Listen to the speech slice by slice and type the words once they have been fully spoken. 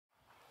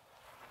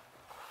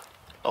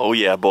Oh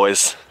yeah,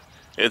 boys.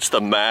 It's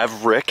the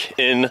Maverick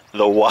in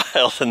the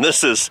wild, and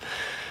this is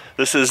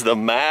the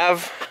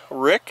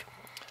Maverick,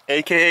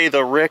 aka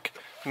the Rick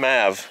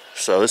Mav.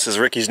 So this is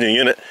Ricky's new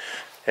unit,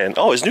 and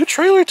oh, his new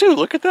trailer too.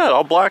 Look at that,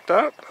 all blacked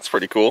out. That's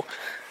pretty cool.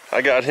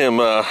 I got him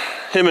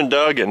and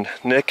Doug and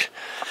Nick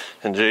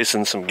and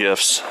Jason some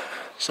gifts,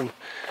 some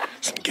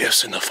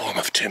gifts in the form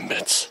of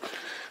Timbits.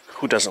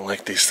 Who doesn't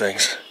like these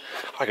things?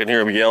 I can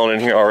hear him yelling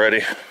in here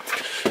already.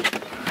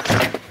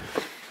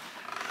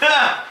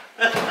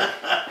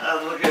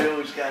 Look at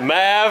who's got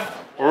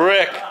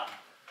Maverick.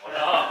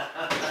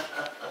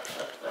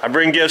 I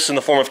bring gifts in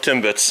the form of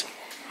Timbits.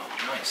 Oh,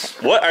 nice.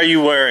 What are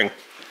you wearing?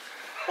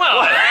 Well,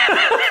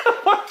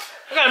 I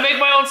gotta make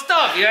my own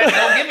stuff. You guys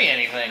don't give me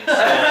anything. So.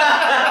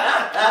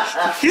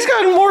 He's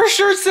got more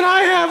shirts than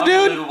I have,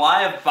 dude. Well,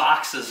 I have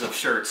boxes of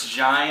shirts,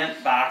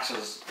 giant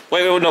boxes.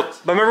 Wait, no.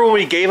 Remember when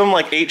we gave him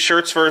like 8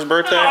 shirts for his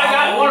birthday? I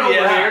got one over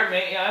here.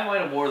 Yeah, I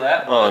might have wore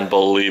that.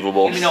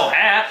 Unbelievable. Give me no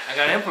hat. I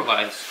gotta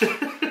improvise.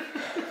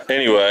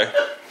 Anyway,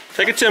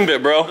 take a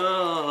Timbit, bro.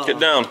 Oh, get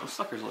down. Those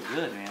suckers look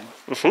good, man.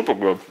 They're super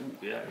good.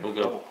 Yeah, real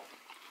good.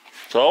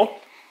 So,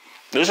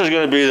 this is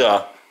going to be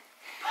the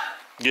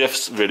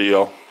gifts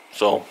video.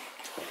 So,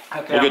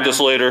 we'll get this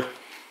later.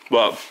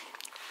 But,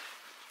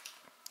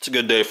 it's a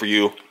good day for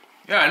you.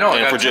 Yeah, I know.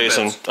 And for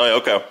Jason. Oh, yeah,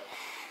 okay.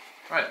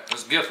 Right,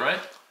 this is a gift, right?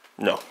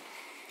 No.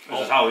 This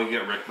is how we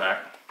get Rick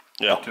back.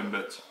 Yeah.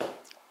 Timbits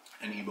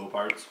and Evo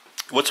parts.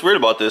 What's weird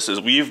about this is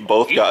we've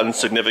both gotten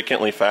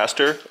significantly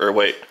faster, or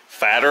wait,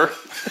 fatter.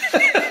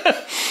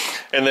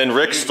 And then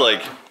Rick's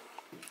like,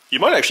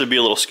 you might actually be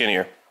a little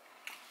skinnier.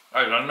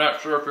 Alright, I'm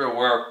not sure if you're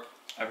aware,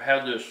 I've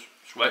had this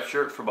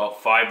sweatshirt for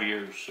about 5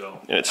 years, so.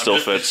 And it still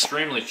fits.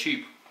 Extremely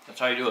cheap. That's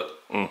how you do it.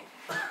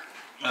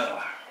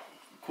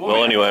 Cool.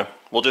 Well, anyway,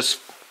 we'll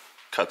just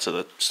cut to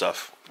the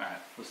stuff. Alright,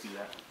 let's do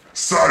that.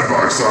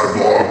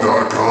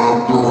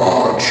 SideBySideBlog.com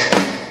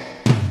Garage.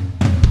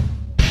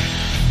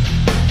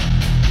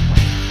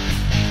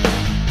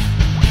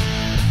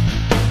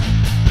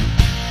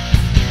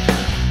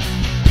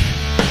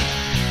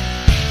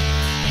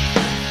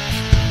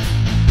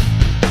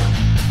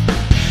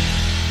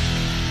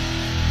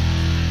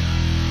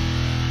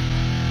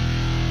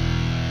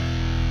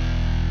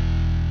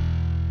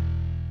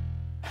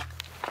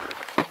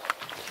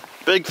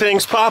 Big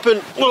things popping,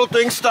 little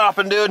things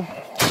stopping, dude.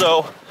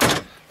 So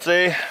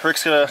today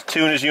Rick's gonna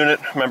tune his unit.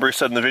 Remember he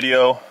said in the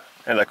video,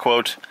 and I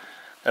quote,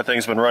 that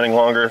thing's been running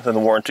longer than the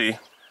warranty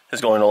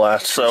is going to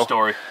last. So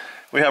Story.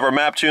 we have our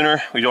map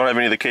tuner. We don't have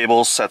any of the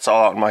cables. That's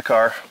all out in my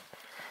car.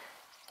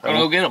 I'm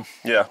gonna go get them.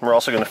 Yeah, we're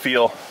also gonna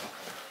feel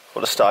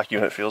what a stock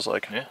unit feels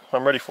like. Yeah.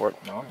 I'm ready for it.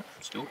 No,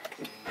 let's do it.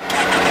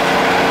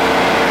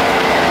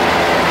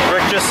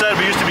 Rick just said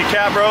we used to be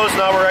cat bros,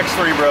 now we're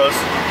X3 bros.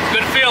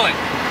 Good feeling.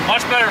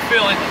 Much better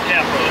feeling than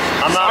cat bros.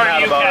 I'm not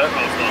mad about it.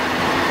 Bros,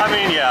 though. I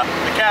mean, yeah,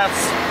 the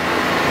cats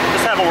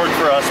just haven't worked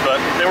for us,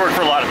 but they work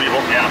for a lot of people.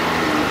 Yeah.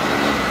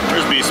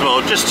 There's beast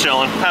mode, just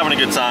chilling, having a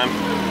good time.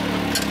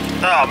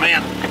 Oh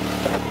man.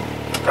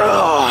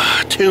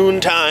 Oh,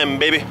 tune time,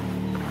 baby.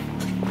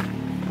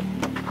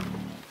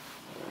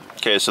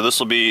 Okay, so this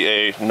will be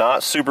a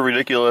not super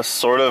ridiculous,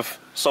 sort of,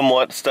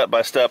 somewhat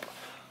step-by-step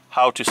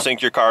how to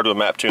sync your car to a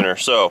map tuner.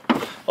 So,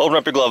 open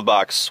up your glove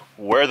box.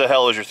 Where the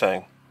hell is your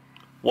thing?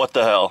 What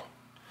the hell?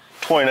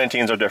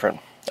 2019s are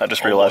different. I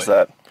just realized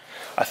that.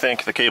 I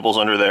think the cable's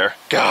under there.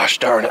 Gosh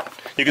darn it.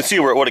 You can see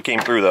where what it came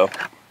through though.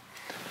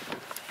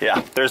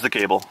 Yeah, there's the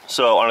cable.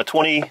 So on a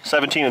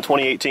 2017 and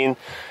 2018,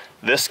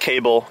 this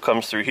cable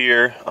comes through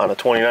here. On a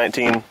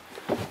 2019,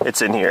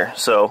 it's in here.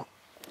 So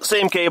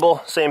same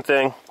cable, same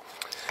thing.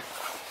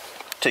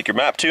 Take your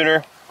map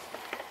tuner,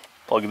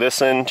 plug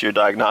this into your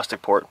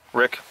diagnostic port.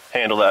 Rick,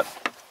 handle that.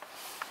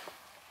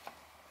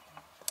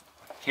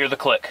 Hear the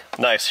click.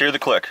 Nice, hear the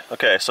click.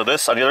 Okay, so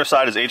this on the other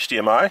side is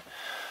HDMI.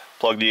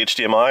 Plug the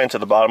HDMI into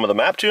the bottom of the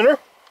map tuner.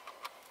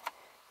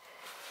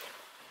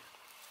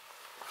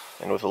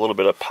 And with a little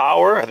bit of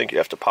power, I think you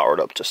have to power it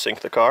up to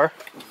sync the car,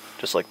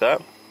 just like that.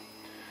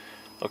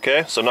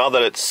 Okay, so now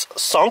that it's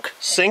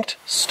synced,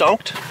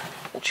 stunked,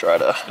 we'll try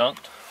to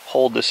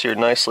hold this here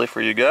nicely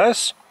for you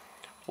guys.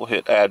 We'll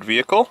hit add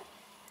vehicle.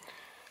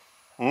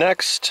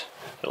 Next,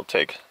 it'll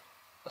take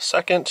a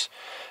second.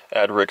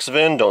 Add Rick's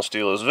VIN, don't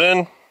steal his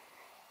VIN.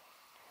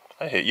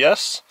 I hit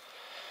yes,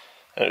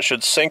 and it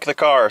should sync the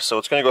car. So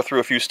it's going to go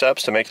through a few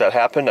steps to make that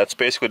happen. That's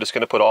basically just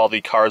going to put all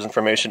the car's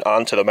information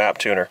onto the map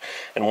tuner.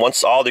 And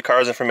once all the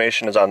car's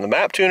information is on the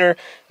map tuner,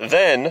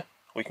 then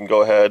we can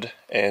go ahead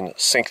and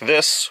sync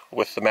this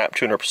with the map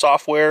tuner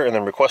software and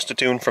then request a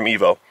tune from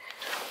Evo.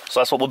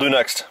 So that's what we'll do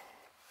next.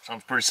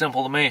 Sounds pretty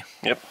simple to me.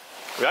 Yep.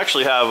 We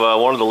actually have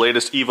one of the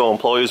latest Evo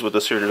employees with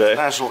us here today.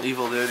 National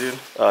Evil there, dude.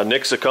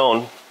 Nick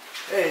Zaccone.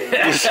 Hey.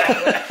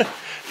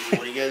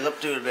 What are you guys up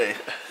to today?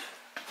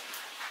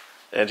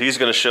 And he's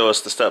going to show us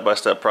the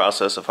step-by-step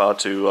process of how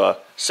to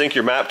sync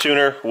your map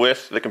tuner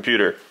with the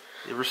computer.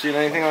 You ever seen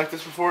anything like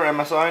this before,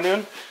 MSI,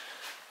 dude?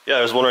 Yeah,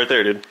 there's one right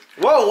there, dude.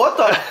 Whoa, what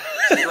the?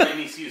 Spraying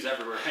ECUs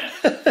everywhere,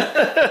 man.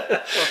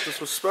 Thought this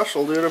was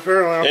special, dude.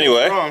 Apparently, I'm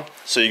Anyway, wrong.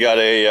 so you got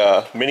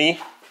a mini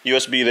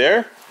USB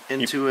there.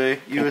 Into a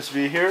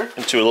USB here.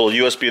 Into a little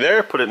USB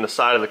there. Put it in the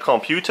side of the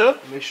computer.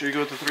 Make sure you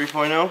go with the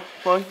 3.0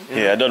 plug.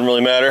 Yeah, it doesn't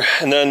really matter.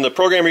 And then the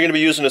program you're going to be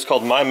using is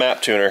called My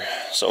Map Tuner.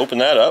 So open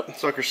that up.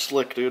 Sucker's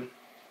slick, dude.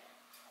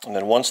 And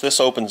then once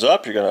this opens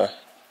up, you're going to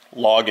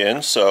log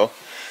in. So,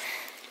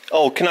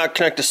 oh, cannot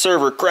connect to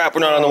server. Crap, we're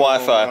not on the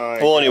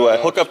Wi-Fi. Well,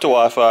 anyway, hook up to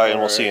Wi-Fi and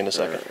we'll see you in a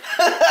second.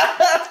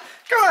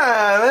 Come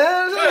on,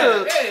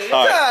 man.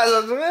 All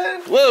right.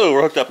 Man. Whoa,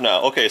 we're hooked up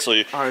now. Okay, so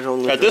you,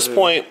 at this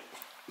point,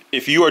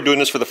 if you are doing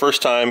this for the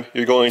first time,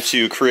 you're going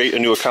to create a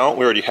new account.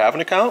 We already have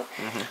an account.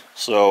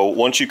 So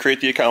once you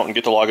create the account and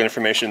get the login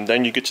information,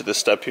 then you get to this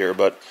step here.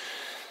 But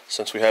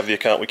since we have the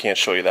account, we can't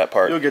show you that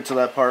part. You'll get to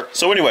that part.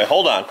 So anyway,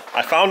 hold on.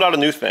 I found out a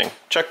new thing.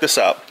 Check this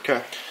out.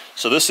 Okay.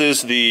 So this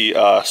is the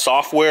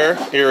software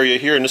area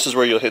here, and this is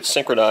where you'll hit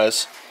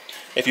synchronize.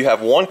 If you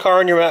have one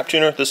car in your map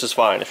tuner, this is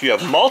fine. If you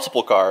have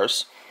multiple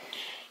cars,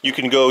 you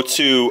can go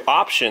to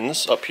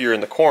options up here in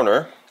the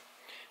corner,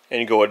 and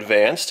you go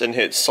advanced and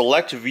hit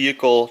select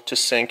vehicle to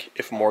sync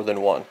if more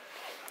than one.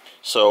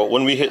 So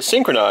when we hit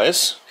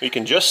synchronize, we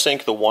can just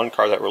sync the one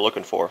car that we're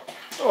looking for.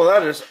 Oh,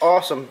 that is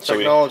awesome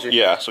technology.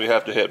 So we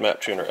have to hit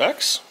map tuner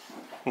X,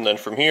 and then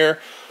from here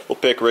we'll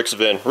pick Rick's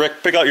VIN.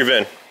 Rick, pick out your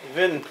VIN.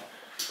 VIN.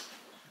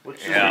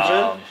 What's your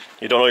Yeah, VIN?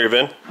 You don't know your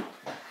VIN?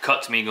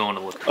 Cuts me going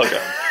to look.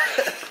 Okay.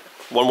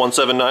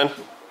 1179.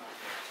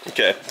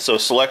 Okay, so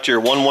select your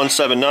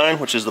 1179,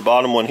 which is the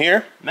bottom one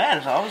here.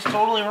 Man, I was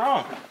totally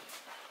wrong.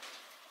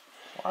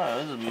 Wow,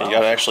 this is You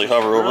gotta actually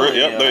hover over it.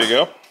 Yep, there you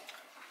go.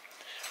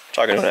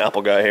 Talking to an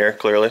Apple guy here,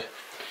 clearly.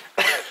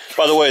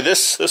 By the way,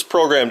 this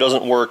program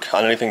doesn't work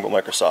on anything but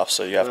Microsoft,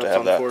 so you have to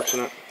have that.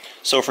 Unfortunate.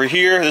 So for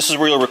here, this is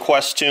where you'll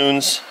request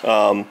tunes.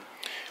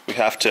 We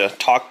have to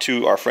talk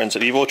to our friends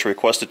at Evo to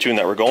request a tune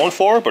that we're going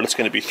for, but it's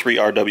going to be 3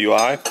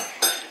 RWI.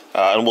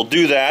 And we'll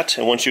do that,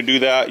 and once you do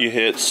that, you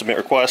hit submit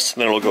request,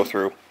 and then it'll go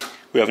through.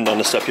 We haven't done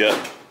this step yet,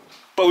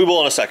 but we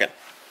will in a second.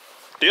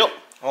 Deal?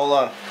 Hold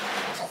on.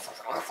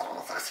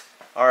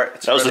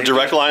 Alright, that was the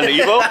direct line to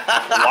Evo?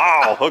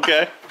 Wow,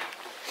 okay.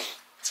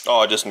 Oh,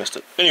 I just missed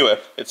it. Anyway,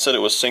 it said it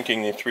was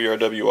syncing the 3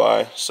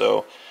 RWI,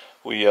 so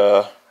we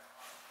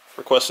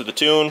requested the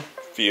tune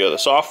via the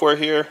software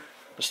here.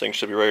 This thing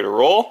should be ready to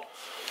roll.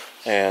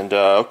 And,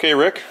 okay,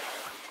 Rick,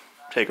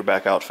 take her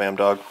back out, fam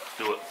dog.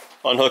 Do it.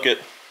 Unhook it.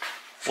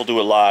 We'll do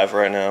it live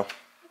right now.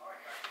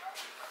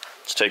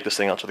 Let's take this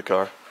thing out to the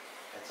car.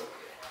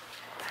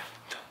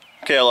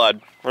 Okay,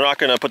 lad. We're not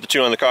going to put the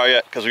tune on the car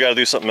yet because we got to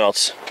do something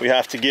else. We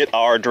have to get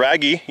our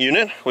Draggy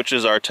unit, which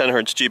is our 10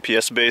 Hertz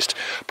GPS-based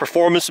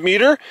performance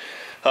meter,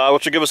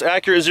 which will give us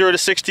accurate 0 to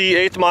 60,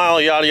 8th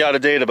mile, yada yada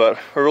data. But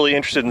we're really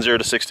interested in 0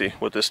 to 60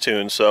 with this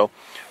tune, so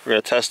we're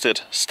going to test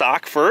it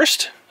stock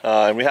first.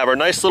 And we have our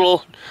nice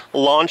little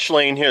launch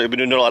lane here that we've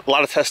been doing a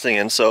lot of testing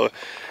in, so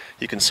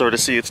you can sort of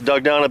see it's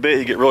dug down a bit.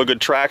 You get really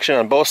good traction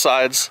on both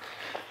sides.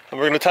 And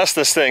we're going to test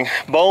this thing.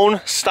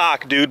 Bone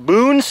stock, dude.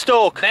 Boone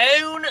Stoke.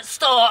 Bone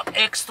Stock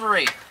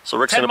X3. So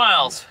Rick's 10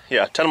 miles.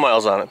 Yeah, 10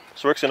 miles on it.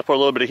 So Rick's going to put a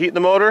little bit of heat in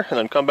the motor and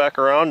then come back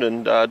around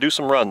and do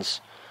some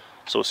runs.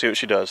 So we'll see what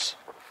she does.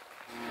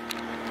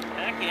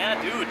 Heck yeah,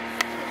 dude.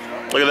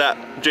 Look at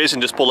that.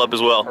 Jason just pulled up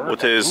as well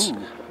with his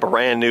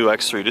brand new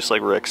X3, just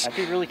like Rick's. I'd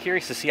be really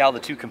curious to see how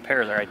the two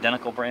compare. They're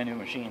identical brand new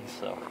machines,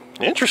 so.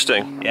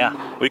 Interesting.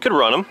 Yeah. We could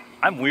run them.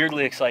 I'm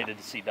weirdly excited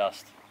to see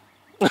Dust.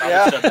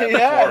 Yeah,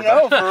 I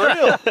know, for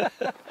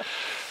real.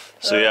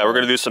 So yeah, we're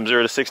going to do some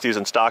 0 to 60s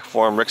in stock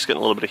form. Rick's getting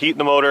a little bit of heat in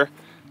the motor.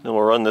 Then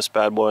we'll run this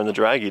bad boy in the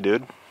Draggy,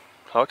 dude.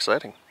 How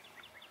exciting.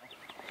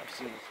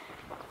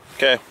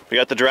 Okay, we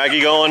got the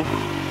Draggy going.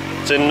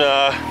 It's in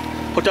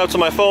hooked up to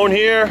my phone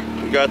here.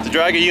 We got the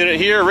Draggy unit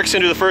here. Rick's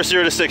going to do the first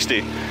 0 to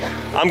 60.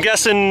 I'm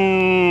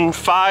guessing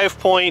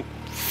 5.4.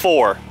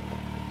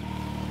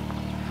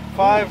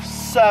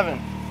 5.7.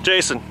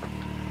 Jason.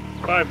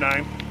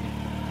 5.9.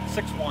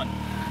 6'1".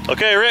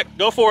 Okay, Rick,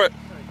 go for it.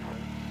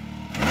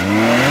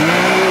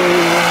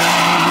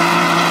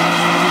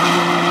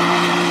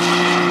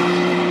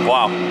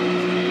 Wow.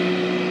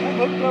 That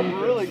hooked up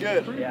really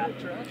good. Yeah.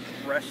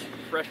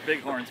 Fresh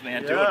bighorns,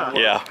 man. Yeah.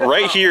 Yeah,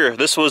 right here,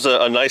 this was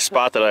a nice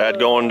spot that I had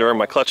going during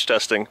my clutch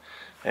testing.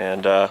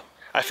 And I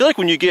feel like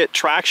when you get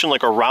traction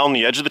like around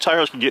the edge of the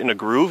tire, like you get in a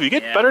groove, you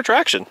get better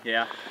traction.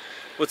 Yeah.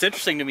 What's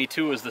interesting to me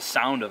too is the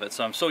sound of it.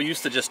 So I'm so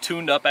used to just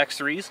tuned up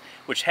X3s,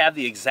 which have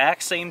the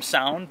exact same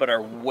sound but are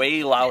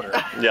way louder.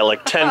 Yeah,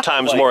 like 10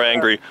 times more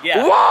angry.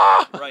 Yeah.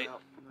 Wah! Right.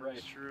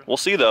 True. We'll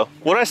see though.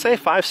 What did I say,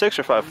 5.6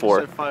 or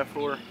 5.4?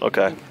 5.4.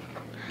 Okay.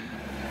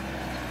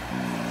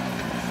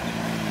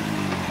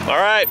 All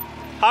right.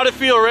 How'd it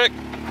feel, Rick?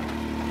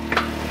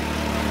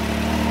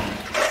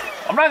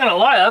 I'm not gonna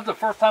lie, that's the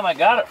first time I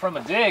got it from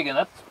a dig, and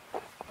that's,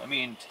 I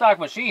mean, stock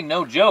machine,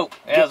 no joke,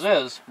 as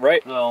is.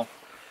 Right. So,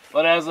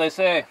 but as they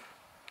say,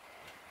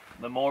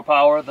 the more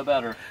power, the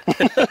better.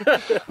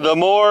 The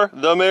more,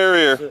 the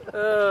merrier.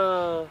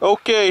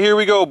 Okay, here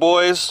we go,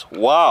 boys.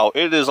 Wow,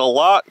 it is a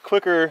lot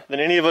quicker than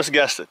any of us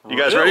guessed it. You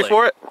guys ready Really?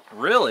 for it?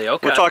 Really?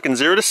 Okay. We're talking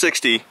 0 to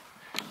 60,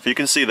 if you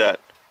can see that.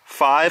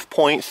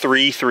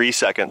 5.33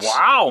 seconds.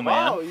 Wow, man.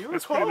 Wow, you were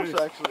close,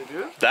 actually,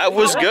 dude. That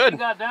was You good.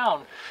 got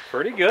down.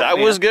 Pretty good. That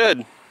man. was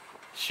good.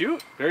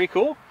 Shoot, very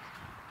cool.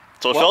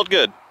 So it felt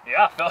good.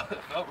 Yeah, felt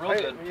real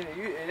Hey, good. I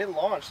mean, it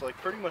launched like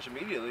pretty much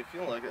immediately.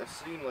 Feeling like it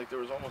seemed like there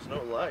was almost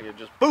no lag. It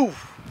just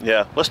boof.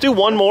 Yeah. Let's do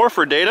one more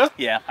for data,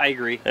 Yeah, I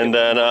agree. and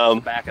then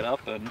Back it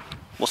up and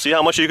we'll see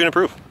how much you can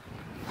improve.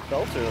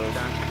 Belts are those.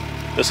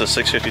 This is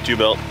 652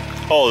 belt.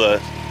 Oh,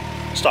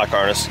 the stock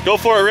harness. Go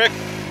for it, Rick.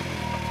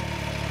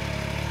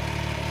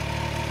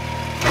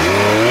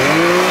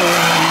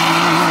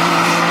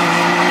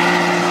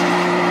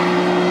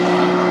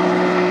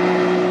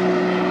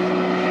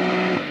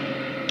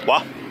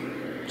 Wow.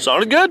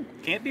 Sounded good.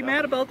 can't be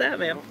mad about that,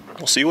 man.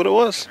 We'll see what it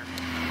was.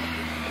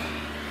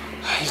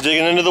 He's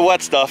digging into the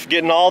wet stuff,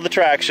 getting all the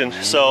traction.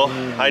 So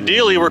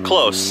ideally we're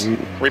close.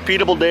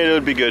 Repeatable data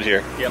would be good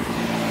here. Yep.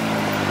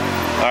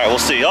 All right, we'll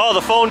see. Oh,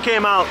 the phone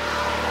came out.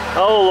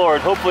 Oh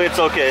Lord, hopefully it's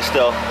okay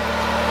still.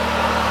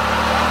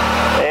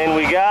 And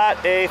we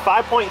got a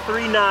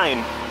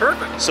 5.39.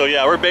 Perfect. So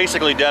yeah, we're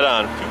basically dead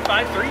on.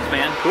 253s,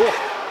 man. Cool.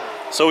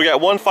 So we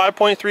got one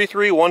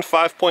 5.33, one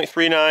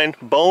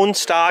 5.39, bone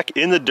stock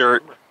in the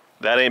dirt.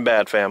 That ain't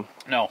bad, fam.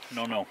 No,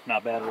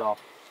 not bad at all.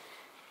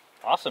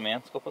 Awesome, man.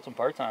 Let's go put some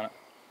parts on it.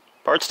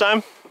 Parts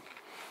time?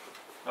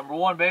 Number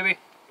one, baby.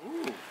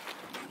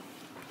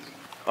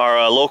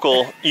 Our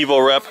local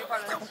Evo rep,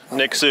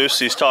 Nick Seuss,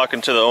 he's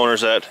talking to the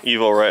owners at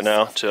Evo right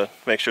now to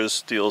make sure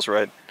this deal's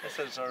right. I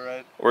said it's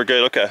alright. We're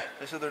good, okay.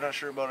 They said they're not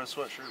sure about his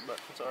sweatshirt, but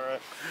it's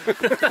alright.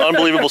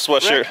 Unbelievable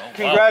sweatshirt.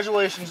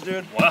 Congratulations,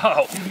 dude.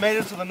 Wow. You've made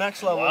it to the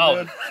next level, Wow.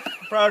 dude. I'm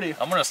proud of you.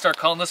 I'm gonna start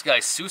calling this guy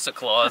Sousa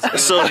Claus.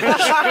 So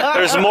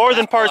there's more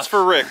than parts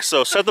for Rick,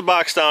 so set the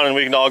box down and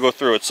we can all go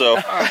through it. So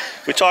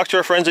we talked to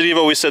our friends at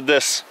Evo, we said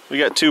this. We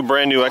got two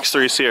brand new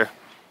X3s here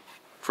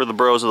for the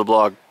bros of the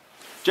blog.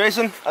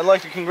 Jason, I'd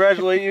like to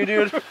congratulate you,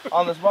 dude,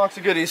 on this box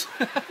of goodies.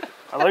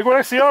 I like what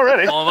I see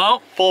already. Pull him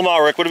out. Pull them out,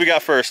 Rick. What do we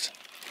got first?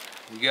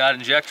 We got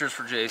injectors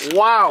for Jason.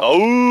 Wow.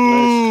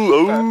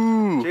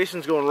 Oh,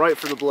 Jason's going right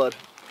for the blood.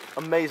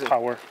 Amazing.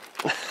 Power.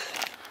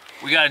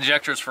 We got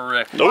injectors for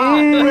Rick. Rick's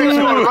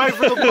going right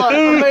for the blood.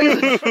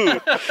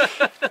 Amazing.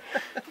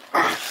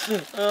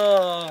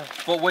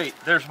 But wait,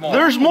 there's more.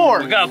 There's more.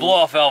 We got a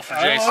blow-off valve for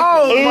Jason.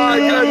 Oh my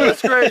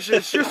goodness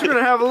gracious. Just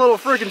gonna have a little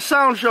freaking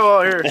sound show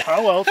out here.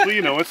 How else will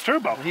you know it's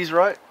turbo? He's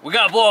right. We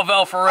got a blow-off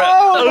valve for Rick.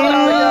 Oh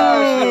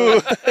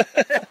my gosh.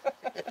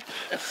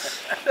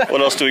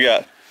 what else do we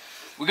got?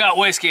 We got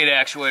wastegate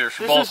actuators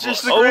for This both is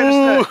just of the us.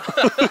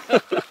 greatest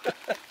thing.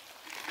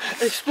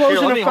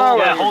 Explosion Let of me power.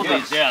 hold,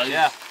 hold these.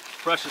 Yeah.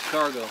 Precious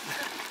cargo.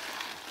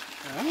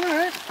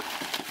 Alright.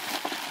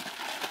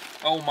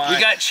 Oh my. We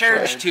got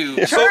charge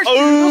tubes. Charge, those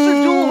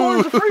are dual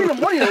horns of freedom.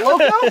 What are you,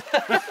 loco?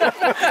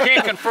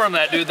 Can't confirm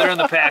that, dude. They're in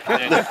the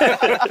packaging.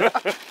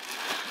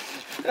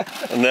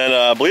 And then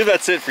I believe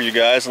that's it for you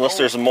guys, unless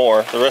there's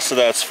more. The rest of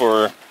that's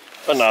for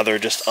another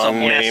just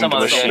unnamed some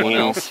other machine. someone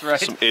else, right?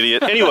 Some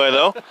idiot. Anyway,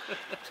 though,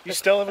 You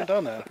still haven't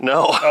done that.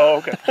 no.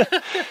 Oh, okay.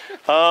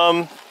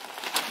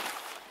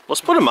 Let's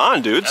put them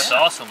on, dudes. That's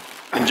awesome.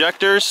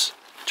 Injectors,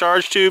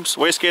 charge tubes,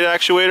 wastegate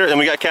actuator, and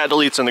we got cat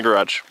deletes in the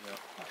garage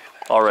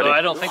already. So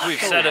I don't think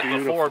we've said it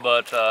before,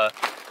 but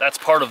that's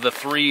part of the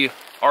 3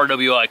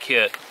 RWI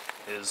kit,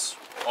 is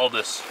all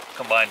this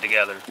combined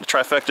together. The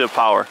trifecta of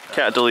power: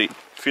 cat delete,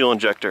 fuel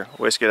injector,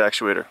 wastegate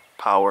actuator,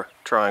 power,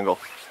 triangle.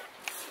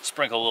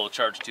 Sprinkle a little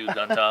charge tubes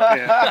on top.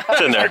 Yeah. It's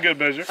in For there. good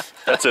measure.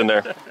 That's in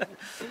there.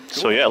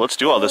 So yeah, let's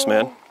do all this,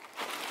 man.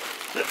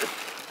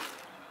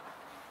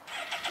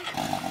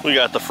 We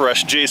got the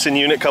fresh Jason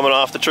unit coming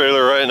off the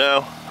trailer right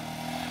now.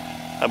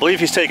 I believe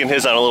he's taken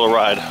his on a little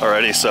ride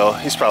already, so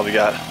he's probably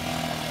got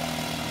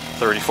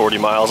 30, 40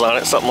 miles on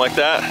it, something like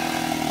that.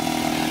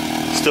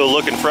 Still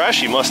looking fresh.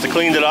 He must have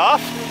cleaned it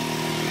off.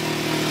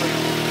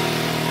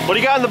 What do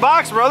you got in the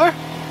box, brother?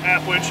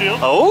 Half windshield.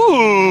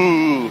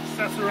 Oh!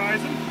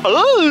 Accessorizing.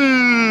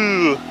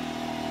 Oh!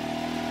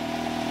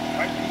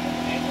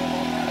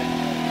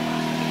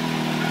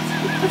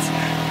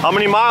 How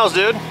many miles,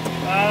 dude?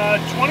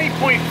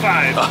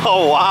 20.5.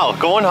 Oh wow,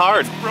 going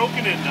hard.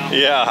 Broken in now.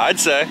 Yeah, I'd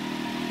say.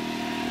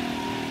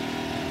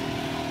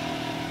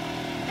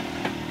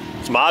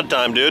 It's mod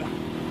time, dude.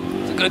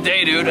 It's a good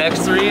day, dude.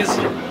 X3s,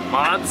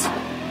 mods,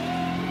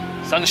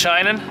 sun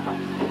shining,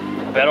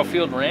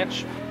 Battlefield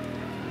Ranch.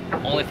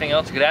 Only thing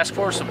else you could ask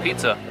for is some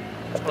pizza.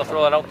 Just gonna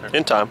throw that out there.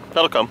 In time,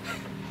 that'll come.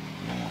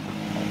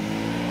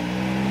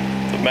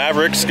 The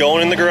Maverick's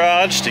going in the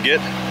garage to get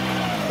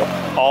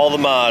all the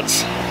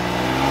mods.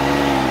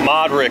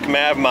 Mod Rick,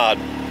 Mav Mod.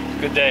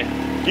 Good day.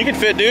 You can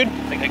fit, dude.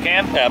 Think I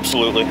can?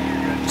 Absolutely.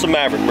 It's a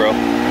Maverick, bro.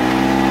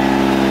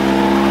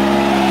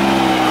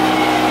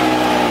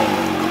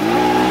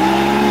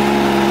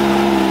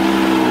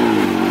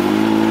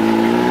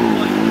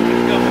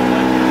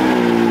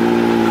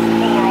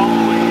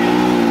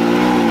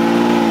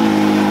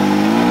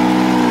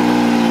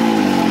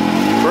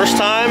 First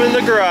time in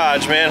the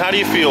garage, man. How do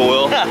you feel,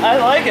 Will? I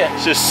like it.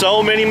 It's just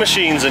so many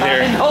machines in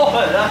here.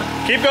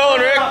 Keep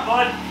going, Rick.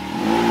 Bud.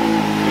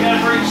 You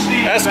gotta bring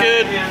Steve That's back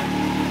good. in.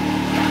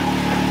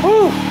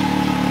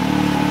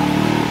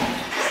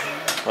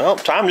 Well,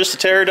 time just to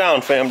tear her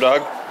down, fam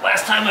dog.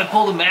 Last time I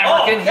pulled a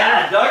Maverick in here,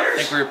 I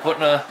think we were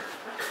putting a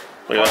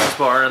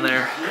bar in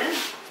there.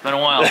 It's been a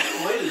while.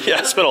 Yeah,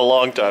 it's been a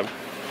long time.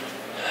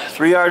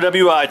 3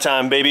 RWI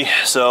time, baby.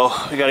 So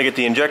we got to get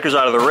the injectors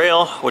out of the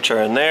rail, which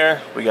are in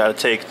there. We got to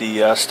take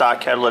the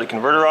stock catalytic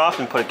converter off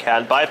and put a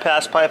CAD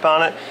bypass pipe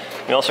on it.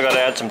 We also got to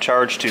add some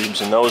charge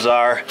tubes, and those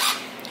are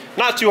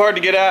not too hard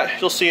to get at.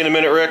 You'll see in a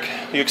minute, Rick.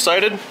 You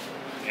excited?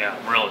 Yeah,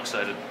 I'm real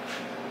excited.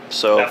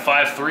 So that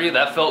 5.3,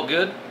 that felt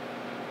good.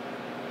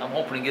 I'm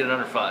hoping to get it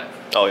under 5.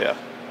 Oh yeah,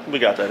 we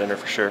got that in there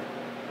for sure.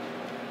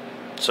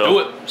 So do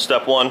it.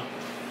 Step 1,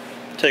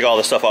 take all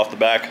the stuff off the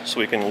back so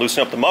we can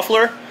loosen up the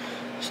muffler,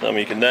 so then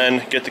we can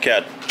then get the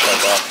cat pipe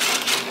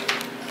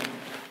off.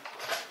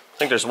 I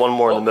think there's one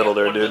more in the middle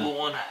there, dude.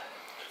 One.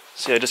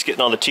 See, just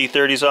getting all the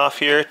T30s off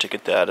here to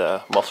get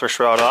that muffler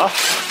shroud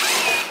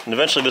off. And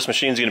eventually this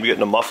machine's going to be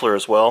getting a muffler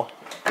as well.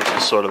 This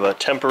is sort of a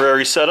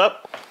temporary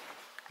setup.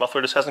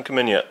 Muffler just hasn't come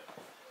in yet.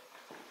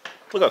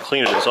 Look how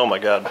clean it is, oh my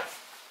god.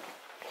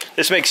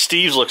 This makes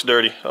Steve's looks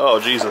dirty. Oh,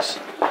 Jesus.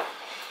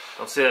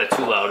 Don't say that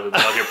too loud,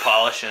 we'll hear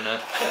polishing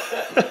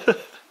it.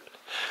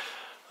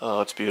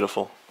 Oh, it's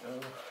beautiful.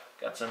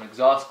 Got some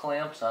exhaust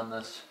clamps on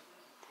this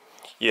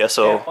Yeah,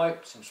 so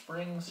pipe, some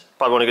springs.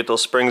 probably want to get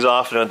those springs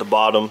off, and at the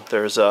bottom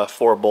there's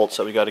 4 bolts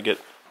that we got to get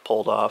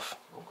pulled off.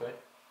 Okay.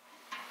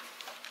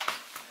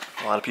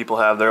 A lot of people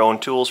have their own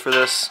tools for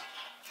this.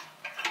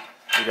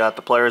 We got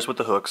the pliers with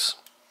the hooks.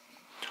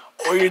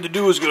 All you need to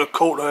do is get a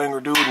coat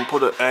hanger, dude, and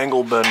put an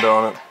angle bend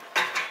on it.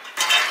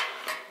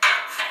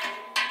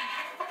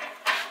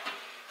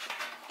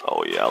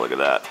 Oh yeah, look at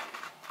that.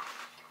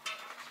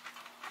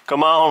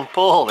 Come on,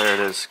 pull. There it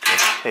is.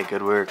 Hey,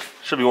 good work.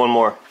 Should be one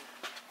more.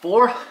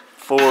 4?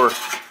 4. These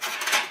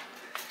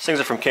things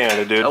are from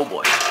Canada, dude. Oh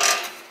boy.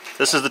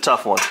 This is the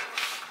tough one.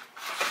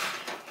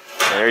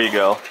 There you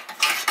go.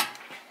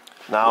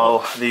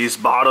 Now these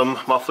bottom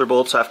muffler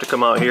bolts have to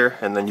come out here,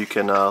 and then you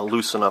can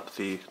loosen up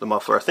the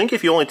muffler. I think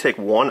if you only take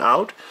one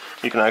out,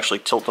 you can actually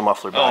tilt the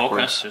muffler backwards. Oh,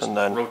 okay. Just and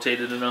then rotate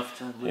it enough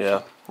to loosen.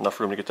 Yeah, enough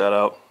room to get that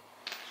out.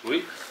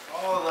 Sweet.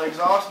 Oh, the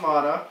exhaust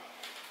mod, huh?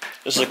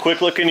 This is a quick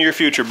look into your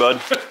future,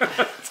 bud.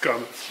 It's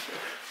coming.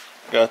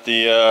 Got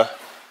the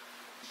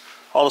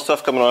all the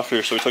stuff coming off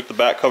here. So we took the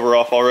back cover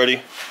off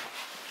already.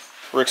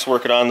 Rick's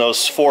working on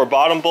those 4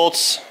 bottom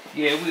bolts.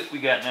 Yeah, we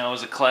got now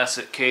is a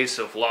classic case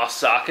of lost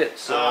socket,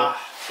 so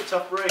It's a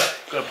tough break.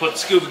 gonna put the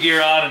scuba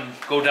gear on and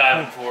go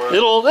diving for it.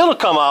 It'll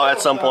come out at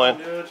some point.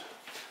 Dude.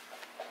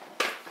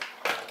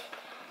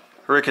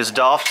 Rick has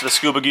doffed the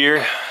scuba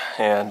gear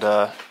and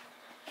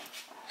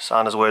he's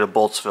on his way to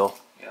Boltsville.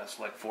 Yeah, it's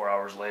like 4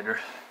 hours later.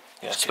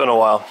 Yeah, it's been a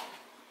while.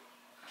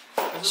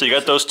 So you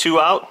got those 2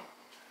 out?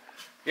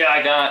 Yeah,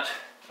 I got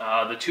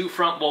the 2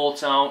 front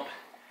bolts out.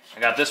 I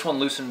got this one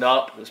loosened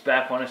up. This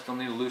back one, I still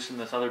need to loosen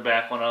this other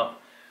back one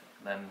up.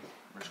 And then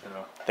we're just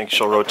gonna. I think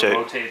she'll rotate.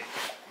 Rotate.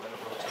 Let it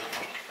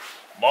rotate.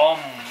 Boom,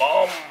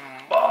 boom,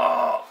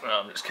 boom.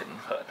 No, I'm just kidding.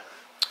 But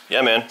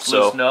Yeah, man.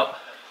 So loosened up.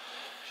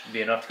 Should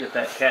be enough to get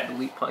that cat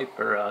delete pipe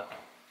or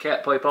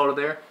cat pipe out of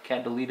there.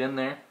 Cat delete in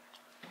there.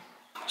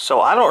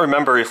 So I don't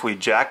remember if we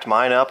jacked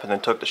mine up and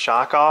then took the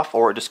shock off,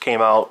 or it just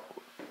came out,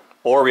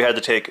 or we had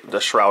to take the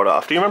shroud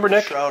off. Do you remember,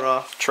 Nick? Shroud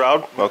off.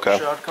 Shroud? Okay.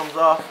 Shroud comes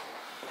off,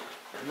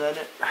 and then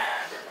it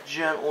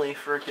gently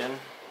freaking.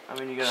 I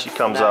mean, you gotta She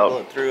comes snaggle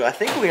out. it through. I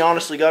think we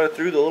honestly got it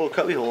through the little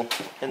cubby hole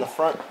in the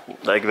front.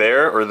 Like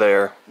there or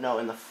there? No,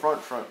 in the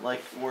front,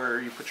 like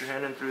where you put your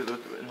hand in through the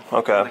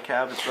Okay. in the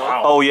cab itself.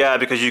 Oh yeah,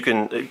 because you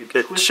can.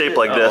 It's twist shaped it.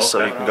 like this, Oh, so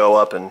okay. you can go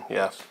up and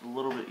yeah. It's a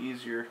little bit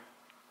easier.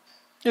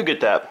 You'll get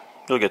that.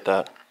 You'll get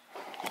that.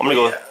 I'm gonna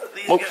go.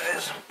 These Oh.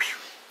 guys.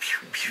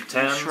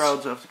 Tens. The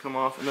shrouds have to come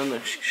off, and then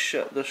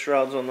the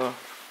shrouds on the.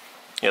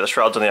 Yeah, the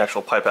shrouds on the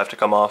actual pipe have to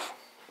come off.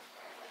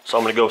 So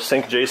I'm gonna go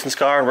sink Jason's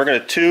car, and we're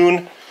gonna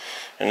tune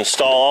and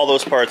install all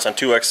those parts on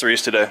 2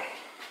 X3s today.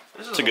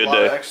 This It's a good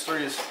day.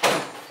 X3s.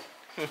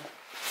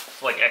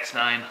 It's like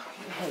X9.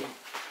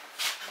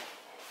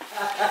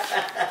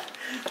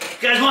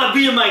 You guys want to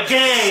be in my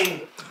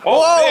gang?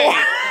 Whoa!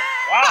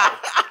 Wow!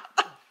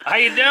 How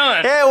you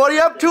doing? Hey, what are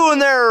you up to in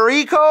there,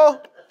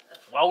 Rico?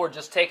 Well, we're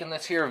just taking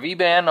this here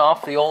V-band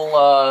off the old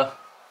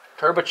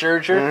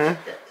turbocharger,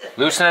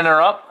 loosening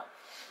her up,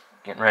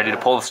 getting ready to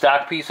pull the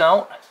stock piece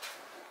out.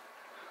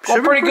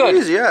 Should be pretty good.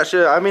 Easy, yeah.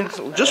 I mean,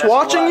 just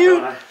watching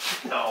you.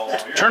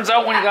 Turns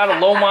out when you got a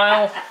low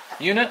mile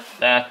unit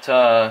that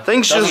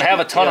Things doesn't just- have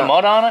a ton of yeah.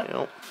 mud on it, You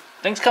know,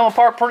 things come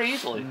apart pretty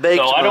easily.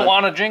 Baked so I don't mud.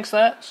 want to jinx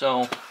that,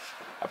 so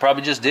I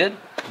probably just did,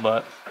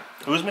 but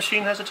Whose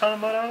machine has a ton of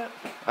mud on it?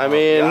 I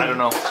mean, I don't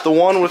know. the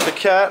one with the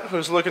cat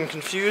who's looking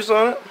confused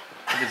on it.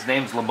 I think his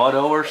name's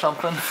Labudo or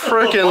something.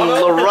 Freaking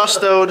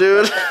LaRusto,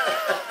 dude.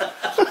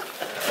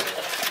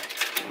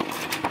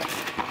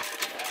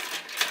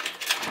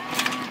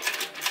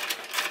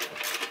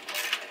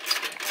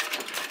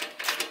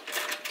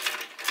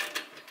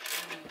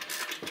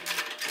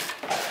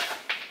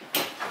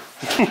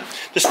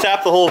 Just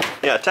tap the whole,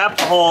 tap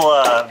the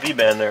whole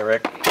V-band there,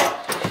 Rick.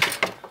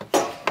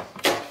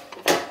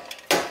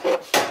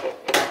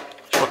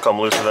 She'll come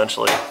loose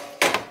eventually.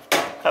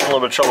 Having a little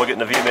bit of trouble getting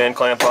the V-band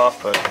clamp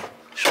off, but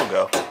she'll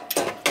go.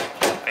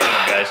 Anyway,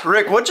 guys.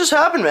 Rick, what just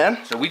happened, man?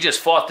 So we just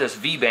fought this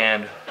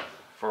V-band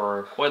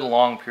for quite a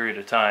long period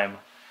of time.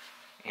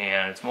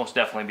 And it's most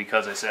definitely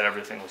because I said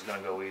everything was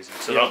going to go easy.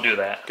 So don't do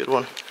that. Good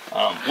one.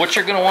 What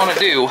you're going to want to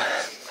do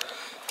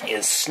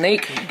is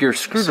snake your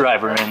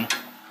screwdriver in.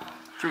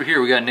 Through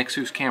here we got Nick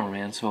Seuss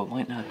cameraman, so it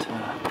might not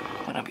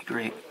be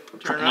great.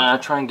 Try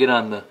and get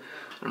on the, I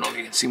don't know if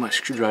you can see my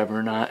screwdriver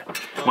or not.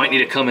 Might need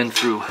to come in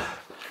through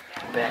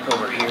back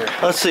over here.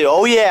 Let's see.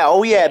 Oh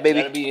yeah,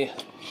 baby. Gotta be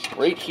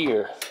right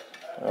here.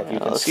 I don't know if you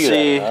can Let's see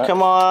see. that.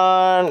 Come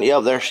on.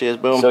 Yep, there she is.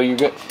 Boom. So you're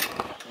good.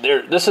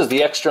 This is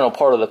the external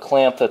part of the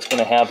clamp that's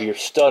going to have your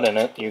stud in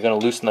it. You're going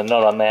to loosen the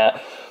nut on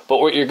that. But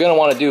what you're going to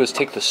want to do is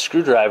take the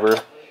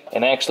screwdriver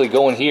and actually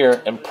go in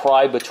here and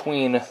pry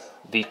between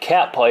the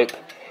cap pipe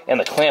and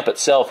the clamp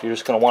itself. You're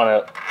just going to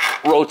want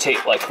to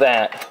rotate like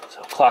that.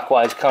 So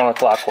clockwise,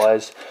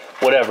 counterclockwise,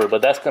 whatever.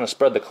 But that's going to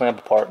spread the clamp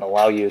apart and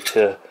allow you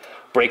to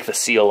break the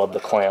seal of the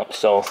clamp.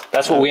 So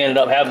that's what we ended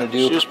up having to do.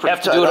 You have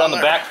to do it on the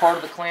back part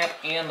of the clamp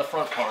and the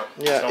front part.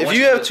 Yeah, so if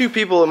you have two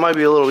people, it might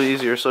be a little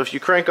easier. So if you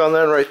crank on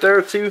that right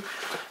there too,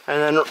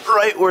 and then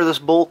right where this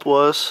bolt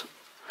was,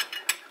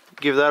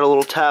 give that a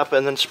little tap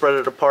and then spread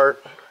it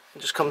apart. It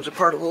just comes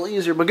apart a little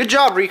easier. But good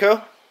job,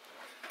 Rico.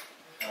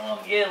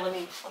 Yeah, let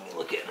me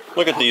look at it.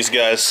 Look at these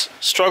guys.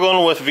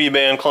 Struggling with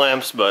V-band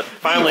clamps, but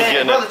finally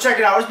getting brother, check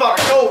it out. It's about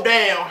to go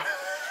down.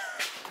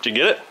 Did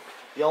you get it?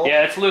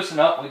 Yeah, it's loosened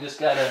up. We just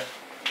gotta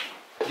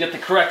get the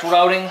correct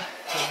routing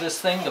of this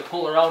thing to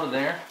pull her out of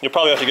there. You'll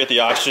probably have to get the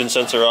oxygen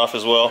sensor off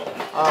as well.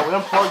 We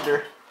unplugged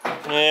her.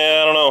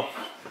 Yeah, I don't know.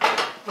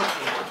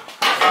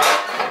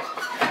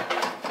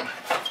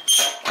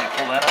 Can you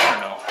pull that out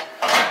or no?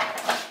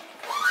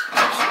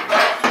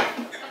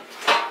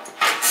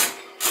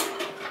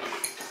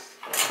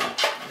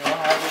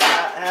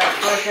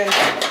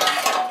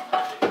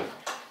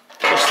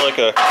 Just like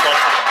a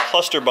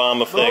cluster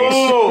bomb of things.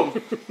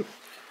 Boom!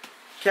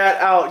 Cat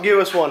out. Give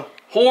us one.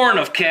 Horn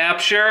of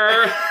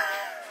capture!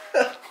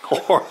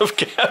 Horn of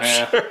capture.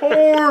 Yeah.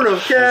 Horn of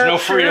capture. There's no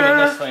freedom in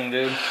this thing,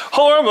 dude.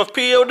 Horn of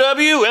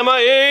POW,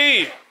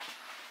 MIA.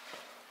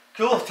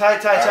 Cool.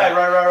 Tight.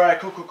 Right.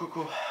 Cool.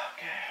 Okay.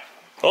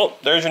 Oh,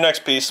 there's your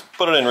next piece.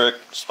 Put it in, Rick.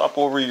 Swap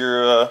over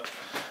your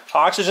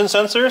oxygen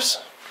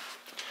sensors.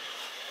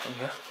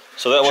 Okay.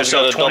 So that one's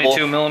got a 22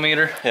 double.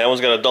 millimeter. Yeah, that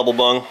one's got a double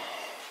bung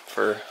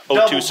for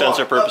O2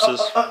 sensor purposes.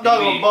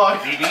 Double bug.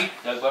 DB?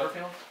 Doug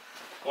Butterfield?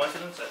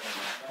 Coincidence?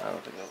 I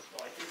don't think that.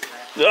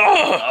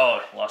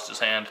 Oh, lost his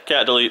hand.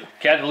 Cat delete.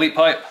 Cat delete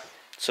pipe.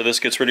 So this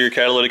gets rid of your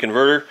catalytic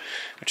converter,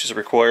 which is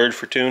required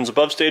for tunes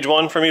above stage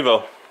 1 from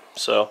Evo.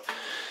 So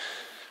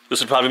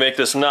this would probably make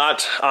this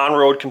not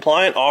on-road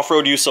compliant,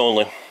 off-road use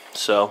only.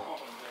 So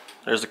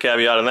there's the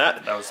caveat on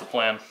that. That was the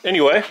plan.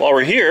 Anyway, while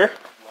we're here,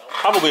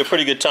 probably a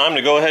pretty good time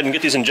to go ahead and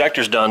get these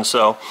injectors done.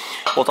 So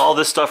with all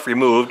this stuff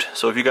removed,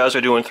 so if you guys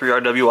are doing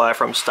 3RWI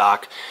from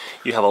stock,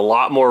 you have a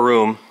lot more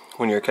room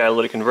when your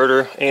catalytic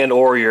converter and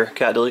or your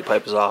cat delete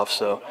pipe is off.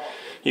 So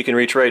you can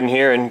reach right in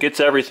here and get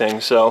to everything.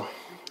 So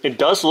it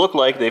does look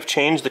like they've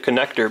changed the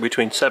connector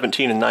between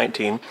 17 and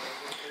 19.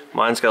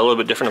 Mine's got a little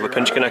bit different of a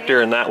pinch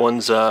connector, and that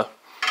one's,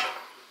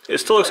 it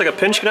still looks like a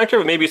pinch connector,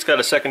 but maybe it's got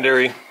a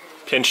secondary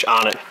pinch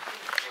on it.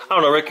 I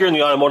don't know, Rick, you're in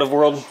the automotive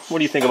world. What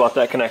do you think about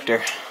that connector?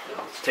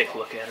 Let's take a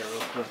look at her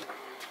real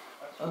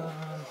quick.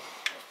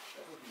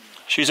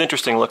 She's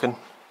interesting looking.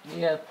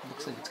 Yeah,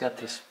 looks like it's got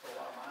this.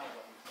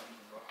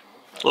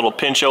 Little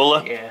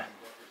pinchola. Yeah.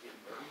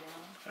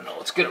 I don't know,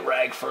 let's get a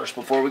rag first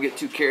before we get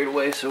too carried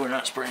away so we're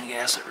not spraying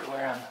gas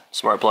everywhere on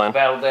Smart plan.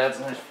 Battle Dad's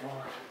nice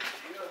floor.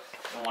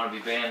 Don't want to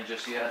be banned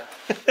just yet.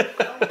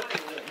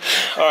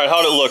 Alright,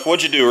 how'd it look?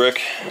 What'd you do,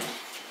 Rick?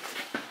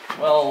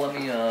 Well, let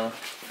me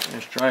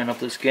just drying up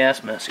this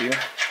gas mess here.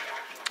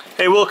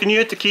 Hey, Will, can you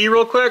hit the key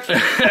real quick?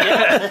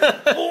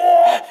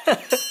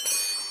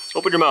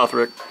 Open your mouth,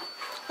 Rick.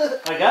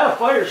 I got a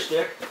fire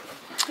stick.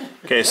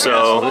 Okay,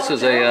 So so this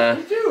is a,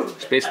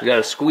 it's basically got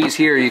a squeeze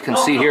here. You can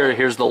see here,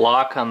 here's the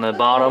lock on the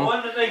bottom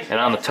and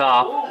on the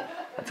top.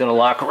 That's going to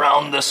lock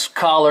around this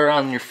collar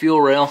on your fuel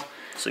rail.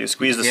 so you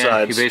squeeze the Yeah,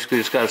 sides you basically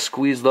just got to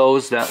squeeze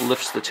those. That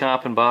lifts the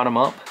top and bottom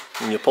up.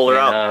 and you pull her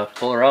out.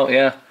 Pull her out,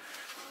 yeah.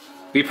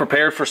 Be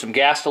prepared for some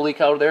gas to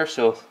leak out of there,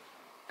 so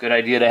good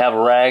idea to have a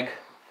rag.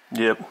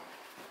 Yep.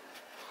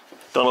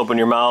 Don't open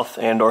your mouth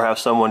and or have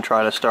someone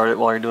try to start it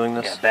while you're doing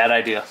this. Yeah, bad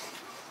idea.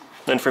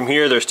 Then from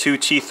here, there's two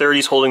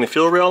T30s holding the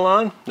fuel rail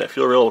on. That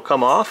fuel rail will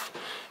come off,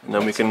 and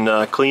then we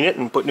can clean it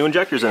and put new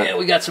injectors in it. Yeah,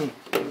 we got some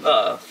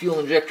fuel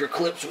injector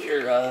clips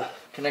or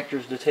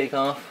connectors to take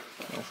off.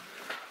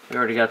 We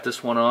already got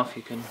this one off.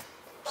 You can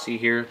see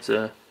here, it's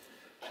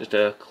just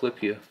a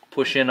clip you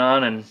push in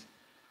on and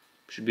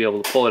should be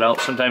able to pull it out.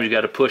 Sometimes you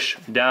got to push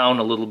down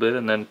a little bit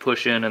and then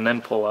push in and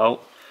then pull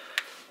out.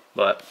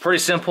 But pretty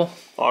simple.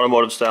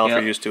 Automotive style if Yeah.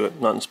 you're used to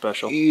it. Nothing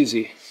special.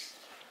 Easy.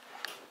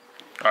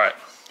 All right.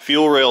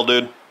 Fuel rail,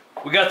 dude.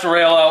 We got the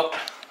rail out.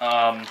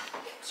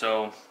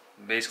 So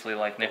basically,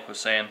 like Nick was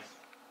saying,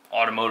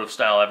 automotive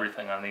style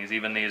everything on these.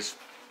 Even these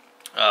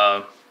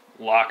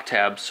lock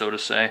tabs, so to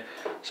say.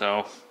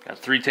 So got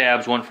 3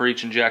 tabs, 1 for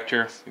each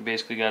injector. You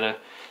basically got to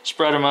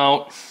spread them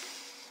out.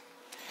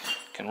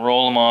 Can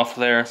roll them off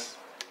there.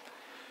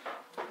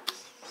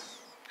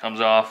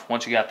 Comes off.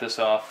 Once you got this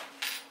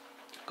off,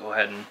 go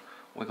ahead and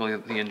wiggle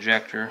the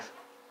injector.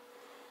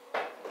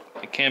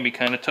 It can be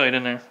kind of tight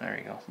in there. There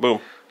you go. Boom.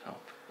 So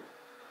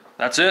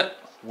that's it.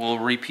 We'll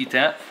repeat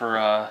that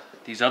for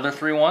these other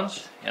 3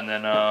 ones, and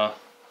then we'll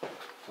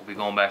be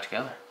going back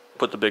together.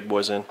 Put the big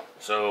boys in.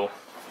 So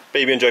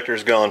baby injector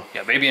is gone.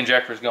 yeah, baby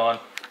injector is gone.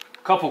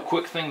 A couple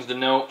quick things to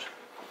note.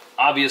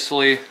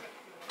 Obviously,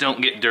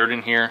 don't get dirt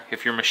in here.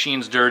 If your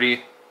machine's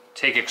dirty,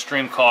 take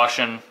extreme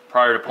caution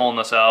prior to pulling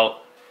this out.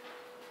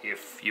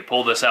 If you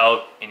pull this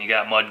out and you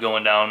got mud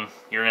going down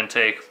your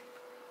intake,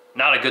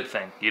 not a good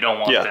thing. You don't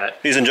want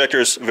that. These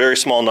injectors, very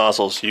small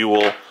nozzles. You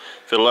will,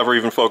 if it'll ever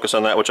even focus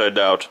on that, which I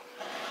doubt,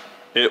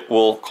 it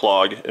will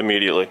clog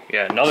immediately.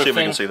 Yeah, another see if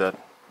we thing. can see that.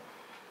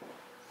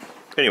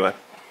 Anyway,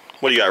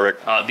 what do you got,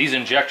 Rick? These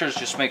injectors,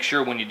 just make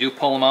sure when you do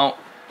pull them out,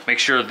 make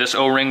sure this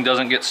O-ring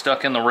doesn't get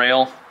stuck in the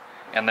rail,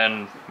 and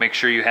then make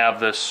sure you have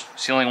this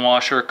sealing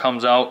washer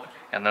comes out,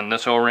 and then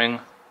this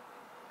O-ring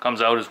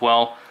comes out as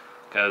well,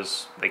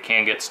 because they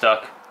can get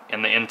stuck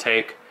in the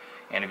intake.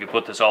 And if you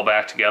put this all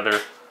back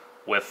together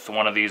with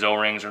one of these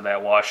O-rings or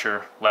that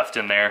washer left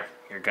in there,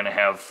 you're gonna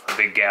have a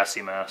big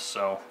gassy mess.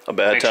 So A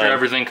bad make time. sure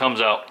everything comes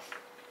out.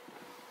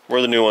 Where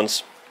are the new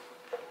ones?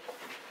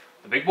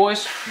 The big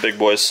boys, Big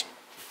boys.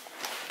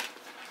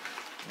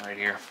 right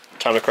here.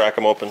 Time to crack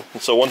them open.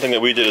 And so one thing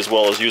that we did as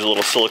well is use a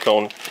little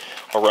silicone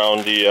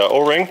around the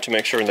O-ring to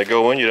make sure when they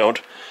go in you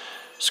don't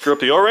screw up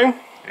the O-ring.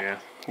 Yeah.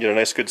 Get a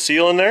nice good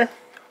seal in there.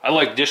 I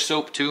like dish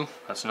soap too.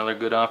 That's another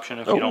good option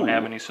if you don't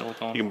have any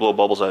silicone. You can blow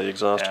bubbles out of the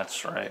exhaust.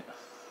 That's right.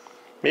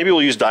 Maybe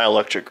we'll use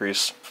dielectric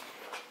grease.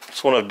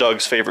 It's one of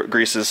Doug's favorite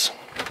greases.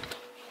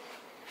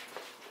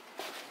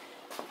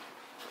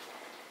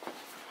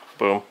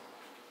 Boom.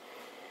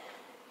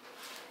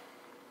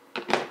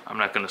 I'm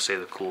not going to say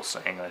the cool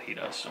saying that he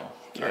does, so.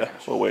 Yeah,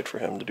 we'll wait for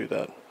him to do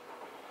that.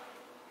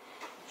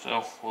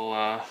 So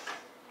we'll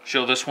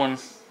show this one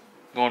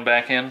going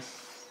back in.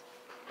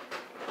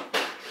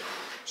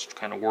 Just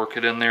kind of work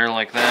it in there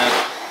like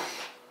that.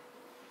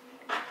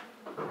 Get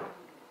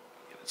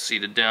it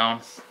seated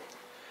down.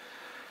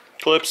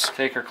 Clips.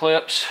 Take our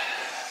clips.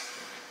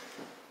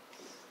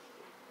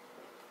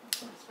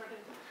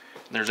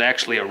 There's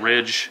actually a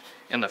ridge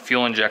in the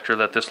fuel injector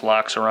that this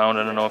locks around.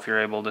 I don't know if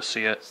you're able to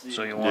see it.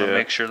 So you want to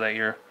make sure that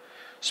your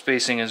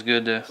spacing is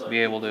good to be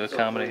able to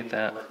accommodate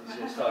that.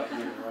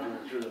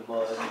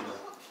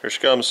 Here she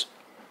comes.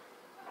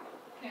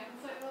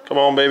 Come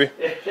on, baby.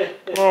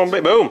 Come on,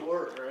 baby.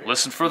 Boom.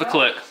 Listen for the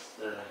click.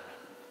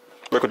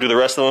 Rick will do the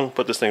rest of them,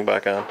 put this thing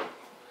back on.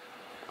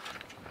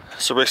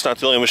 So Rick's not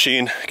the only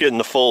machine getting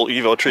the full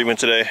Evo treatment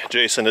today.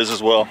 Jason is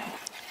as well.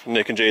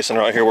 Nick and Jason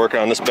are out here working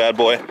on this bad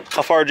boy.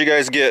 How far did you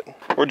guys get?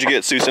 Where'd you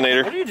get,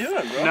 Susanator? What are you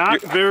doing, bro?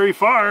 Not very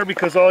far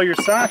because all your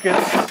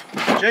sockets.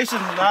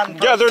 Jason's not in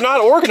Yeah, they're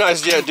not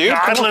organized yet, dude.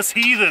 Godless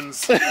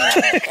heathens.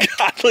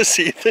 Godless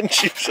heathen,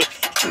 Jesus.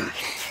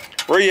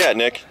 Where you at,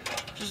 Nick?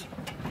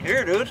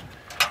 here, dude.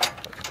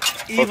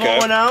 Okay.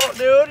 Evoing out,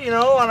 dude, you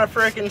know, on a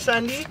frickin'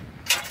 Sunday.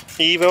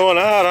 Evoing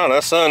out on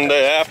a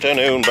Sunday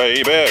afternoon,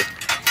 baby.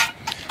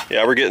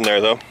 Yeah, we're getting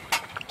there, though.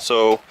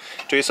 So,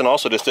 Jason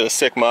also just did a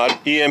sick mod.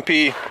 EMP.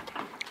 It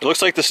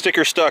looks like the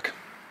sticker stuck.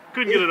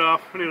 Couldn't get it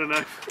off. I need a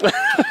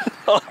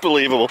knife.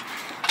 Unbelievable.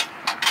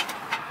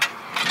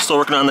 Still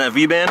working on that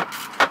V-band?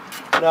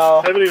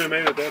 No. Haven't even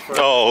made it that far.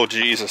 Oh,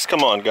 Jesus.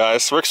 Come on,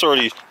 guys. Rick's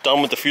already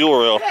done with the fuel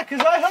rail. Yeah,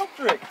 because I helped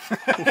Rick.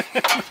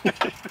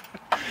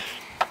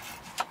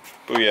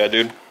 Booyah,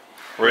 dude.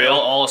 Rail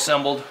all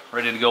assembled,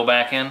 ready to go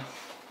back in.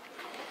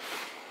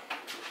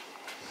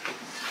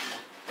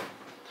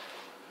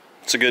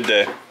 It's a good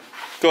day.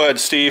 Go ahead,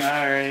 Steve.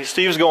 Alright.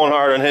 Steve's going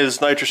hard on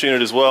his nitrous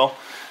unit as well.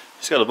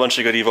 He's got a bunch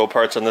of good Evo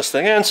parts on this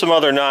thing and some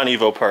other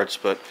non-Evo parts,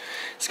 but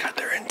it's got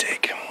their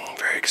intake. I'm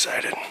very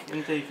excited.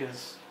 Intake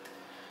is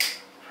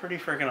pretty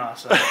freaking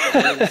awesome.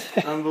 It's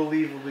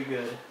unbelievably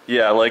good.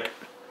 Yeah, like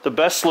the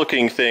best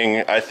looking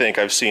thing I think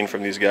I've seen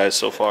from these guys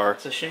so far.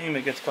 It's a shame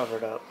it gets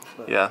covered up.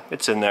 But Yeah,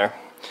 it's in there.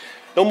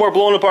 No more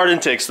blown apart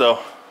intakes though.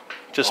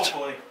 Just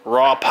hopefully.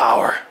 raw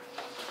power.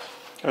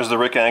 There's the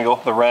Rick angle,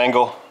 the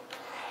wrangle.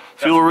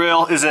 Fuel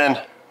rail is in.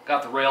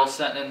 Got the rail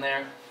setting in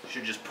there.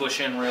 Should just push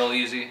in real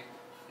easy.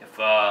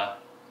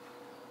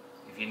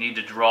 If you need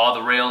to draw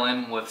the rail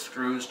in with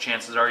screws,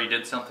 chances are you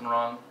did something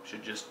wrong.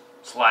 Should just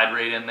slide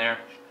right in there.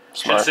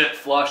 Smart. Should sit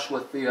flush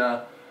with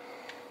the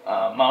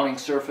mounting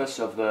surface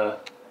of the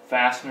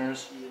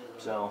fasteners.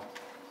 So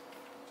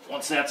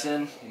once that's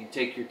in, you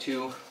take your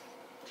two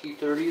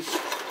T30s,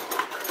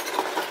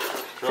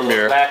 throw From those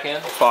your back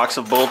in. box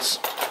of bolts,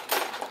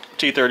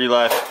 T30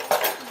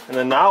 life. And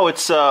then now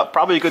it's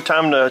probably a good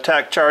time to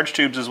attack charge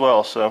tubes as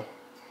well, so.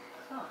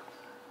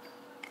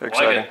 Very Like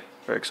exciting, it.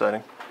 very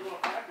exciting.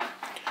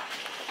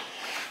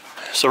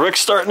 So Rick's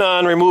starting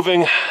on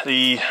removing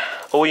the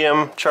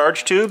OEM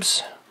charge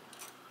tubes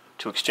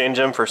to exchange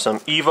them for some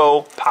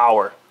Evo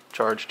Power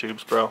charge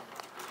tubes, bro.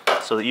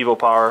 So the Evo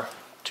Power,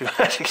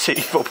 I should say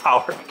Evo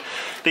Power.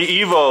 The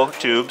Evo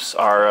tubes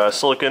are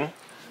silicon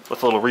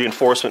with a little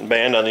reinforcement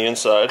band on the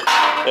inside.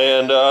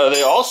 And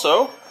they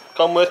also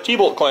come with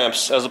T-bolt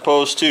clamps as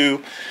opposed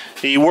to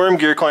the worm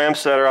gear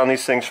clamps that are on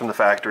these things from the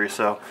factory.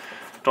 So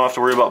don't have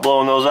to worry about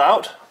blowing those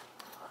out.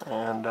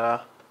 And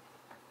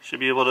should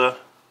be able to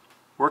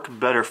work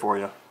better for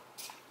you.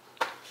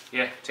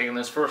 Yeah, taking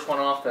this first one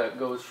off that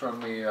goes from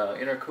the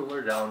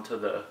intercooler down to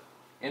the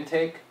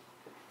intake.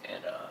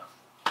 And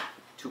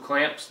 2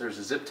 clamps. There's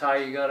a zip tie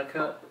you gotta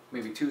cut.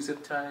 Maybe 2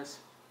 zip ties.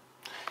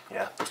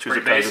 Yeah, those 2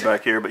 zip ties are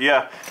back here. But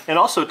yeah, and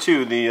also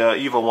too, the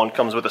Evo one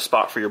comes with a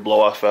spot for your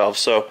blow-off valve.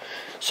 So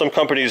some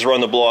companies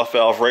run the blow-off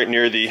valve right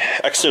near the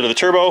exit of the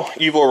turbo.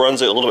 Evo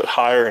runs it a little bit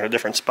higher in a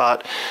different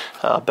spot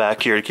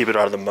back here to keep it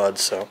out of the mud.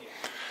 So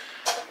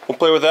we'll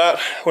play with that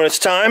when it's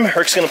time.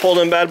 Rick's gonna pull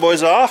them bad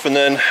boys off and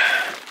then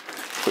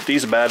put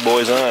these bad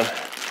boys on.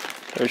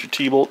 There's your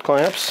T-bolt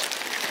clamps.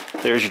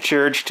 There's your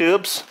charge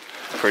tubes.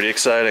 Pretty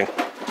exciting.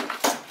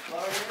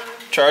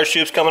 Charge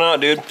tubes coming out,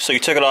 dude. So you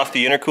took it off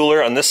the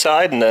intercooler on this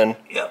side and then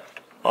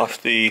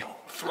off the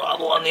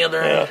throttle on the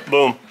other end.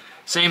 Boom.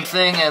 Same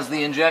thing as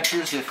the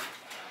injectors. If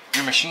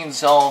your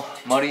machine's all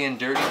muddy and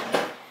dirty,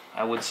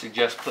 I would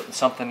suggest putting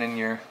something in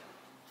your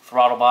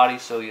throttle body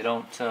so you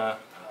don't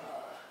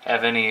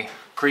have any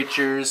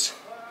creatures,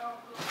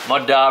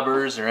 mud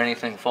daubers, or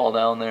anything fall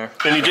down there.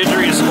 Any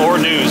didgeries or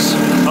news?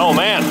 Oh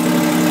man.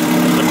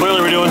 So clearly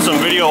we're doing some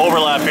video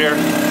overlap here.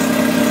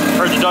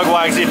 Heard the Doug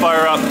Wagsy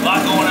fire up. A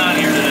lot going on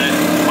here today.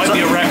 Might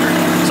be a record.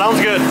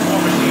 Sounds good.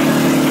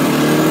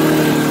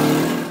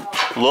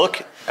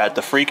 Look at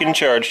the freaking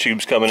charge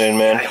tubes coming in,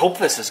 man. I hope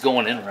this is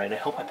going in right. I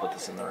hope I put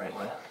this in the right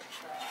way.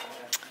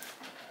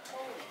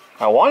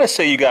 I want to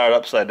say you got it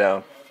upside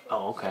down.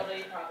 Oh, okay.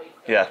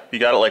 Yeah, you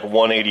got it like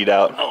 180'd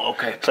out. Oh,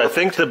 okay. So I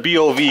think the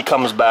BOV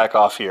comes back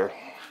off here.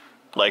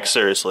 Like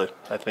seriously,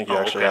 I think you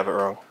actually have it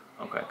wrong.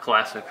 Okay,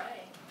 classic.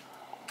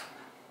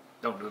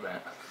 Don't do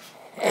that.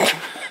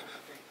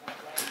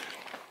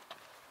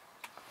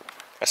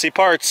 I see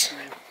parts.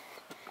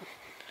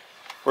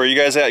 Where are you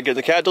guys at? Getting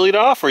the cat delete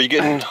off? Or are you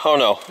getting... Oh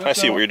no, I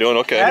see what you're doing.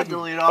 Okay. Cat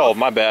delete off. Oh,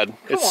 my bad.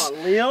 Come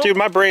on, Leo. Dude,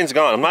 my brain's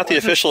gone. I'm not the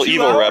official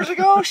Evo rep. 2 hours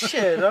ago?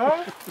 Shit,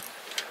 huh?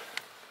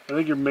 I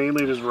think you're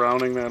mainly just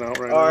rounding that out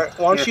right now. Alright,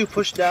 why don't you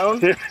push down?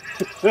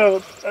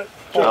 No,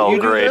 Oh, you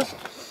do great.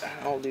 this?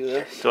 I'll do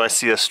this. Do I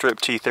see a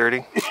strip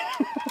T30?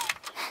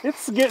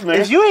 it's getting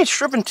there. If you ain't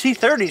stripping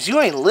T30s,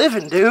 you ain't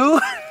living,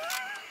 dude.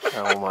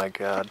 Oh my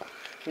god.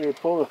 Here,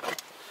 pull the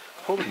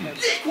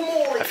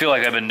I feel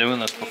like I've been doing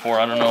this before.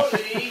 I don't know.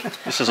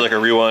 This is like a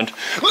rewind.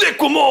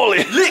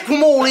 Liquimoli!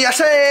 Liquimoli, I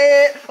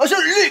said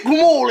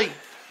liquimoli.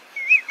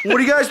 What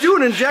are you guys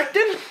doing,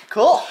 injecting?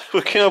 Cool.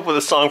 We came up with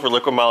a song for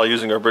Liquimoli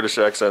using our British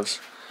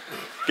accents.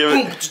 Give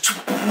it...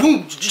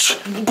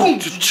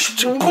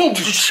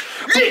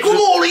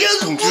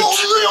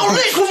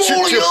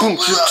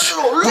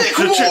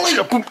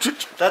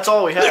 That's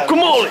all we have.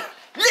 Liquimoli!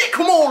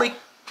 Liquimoli.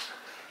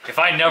 If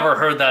I never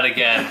heard that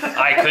again,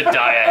 I could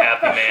die a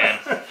happy man.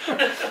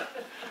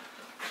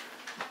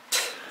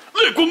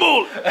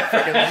 Liquimoli!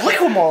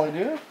 Liquimoli,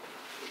 dude.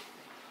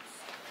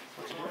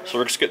 So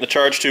we're just getting the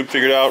charge tube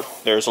figured out.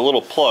 There's a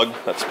little plug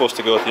that's supposed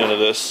to go at the end of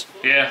this.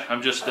 Yeah,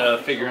 I'm just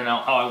figuring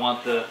out how I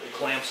want the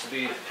clamps to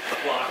be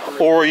locked.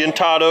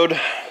 Orientadoed.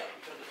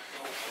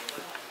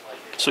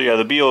 So yeah,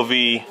 the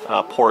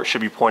BOV port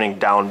should be pointing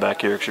down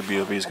back here because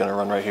your BOV is going to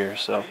run right here.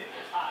 So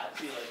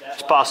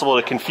it's possible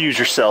to confuse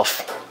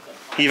yourself.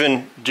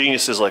 Even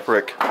geniuses like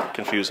Rick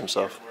confuse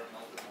himself.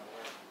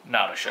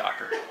 Not a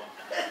shocker.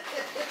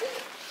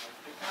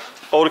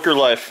 Oetiker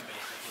life.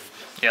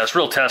 Yeah, it's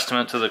real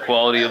testament to the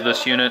quality of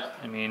this unit.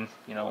 I mean,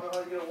 you know,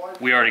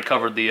 we already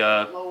covered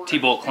the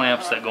T-bolt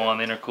clamps that go on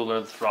the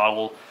intercooler, the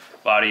throttle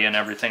body, and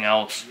everything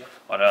else.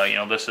 But you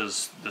know,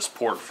 this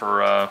port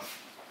for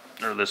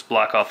or this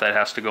block off that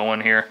has to go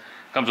in here.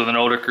 Comes with an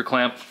Oetiker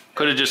clamp.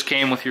 Could have just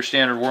came with your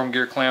standard worm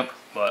gear clamp,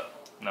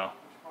 but no,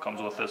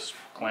 comes with this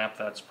clamp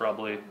that's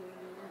probably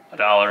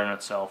 $1 in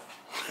itself.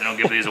 They don't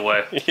give these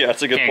away. Yeah,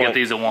 that's a good point. Can't get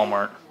these at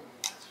Walmart.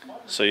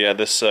 So yeah,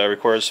 this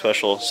requires a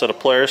special set of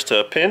pliers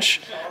to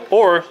pinch,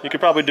 or you could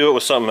probably do it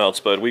with something else,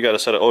 but we got a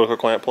set of Oetiker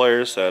clamp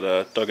pliers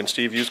that Doug and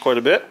Steve use quite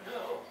a bit.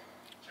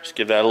 Just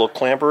give that a little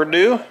clamper a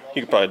do.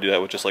 You could probably do that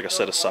with just like a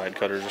set of side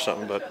cutters or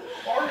something, but...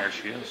 There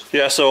she is.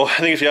 Yeah, so I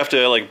think if you have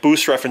to like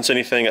boost reference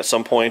anything at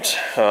some point,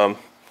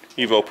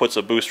 Evo puts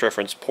a boost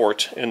reference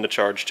port in the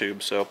charge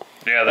tube, so...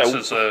 Yeah, this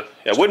is a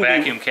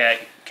vacuum cap.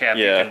 Yeah.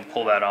 You can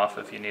pull that off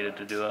if you needed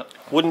to do it.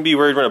 Wouldn't be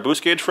where you'd run a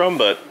boost gauge from,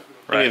 but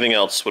anything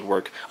else would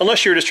work.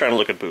 Unless you're just trying to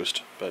look at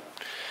boost. But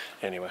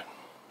anyway,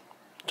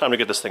 time to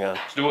get this thing on.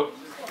 Let's do it.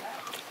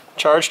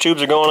 Charge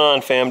tubes are going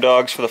on, fam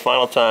dogs, for the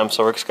final time.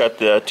 So Rick's got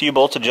the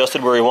T-bolts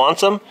adjusted where he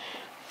wants them.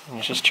 And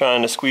he's just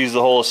trying to squeeze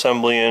the whole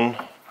assembly in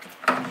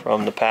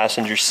from the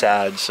passenger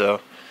side. So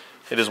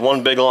it is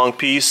one big long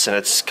piece, and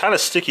it's kind of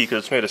sticky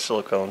because it's made of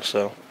silicone.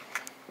 So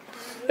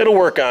it'll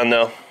work on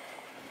though.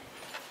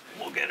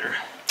 We'll get her.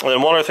 And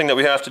then one other thing that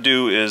we have to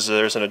do is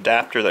there's an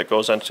adapter that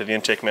goes onto the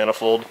intake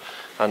manifold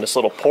on this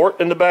little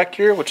port in the back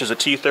here, which is a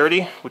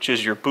T30, which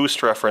is your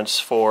boost reference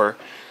for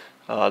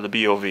the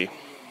BOV.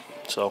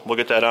 So we'll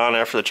get that on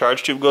after the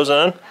charge tube goes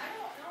on.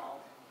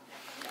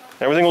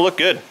 Everything will look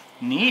good.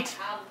 Neat.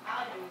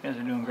 You guys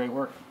are doing great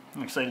work.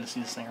 I'm excited to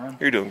see this thing run.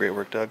 You're doing great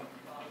work, Doug.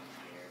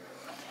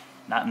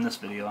 Not in this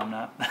video, I'm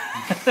not.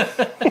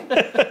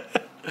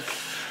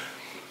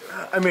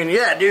 I mean,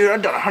 yeah, dude,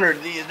 I've done 100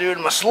 of these, dude,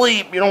 in my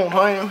sleep, you know what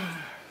I'm saying?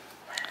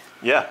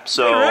 Yeah,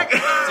 so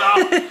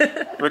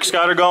Rick's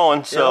got her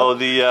going. So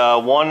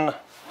the one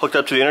hooked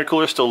up to the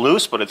intercooler is still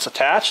loose, but it's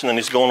attached, and then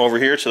he's going over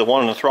here to the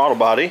one in the throttle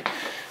body.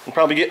 And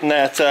probably getting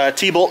that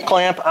T-bolt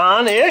clamp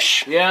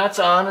on-ish. Yeah, it's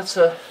on. It's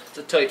a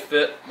tight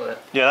fit,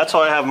 but yeah, that's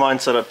how I have mine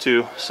set up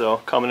too. So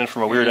coming in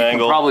from a weird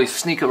angle. Probably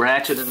sneak a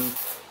ratchet and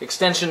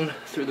extension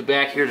through the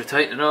back here to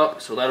tighten it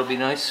up, so that'll be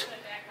nice.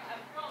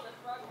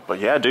 But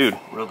yeah, dude,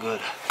 Real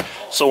good.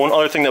 So one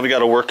other thing that we got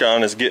to work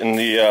on is getting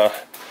the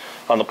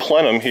on the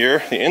plenum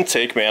here, the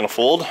intake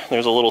manifold.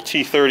 There's a little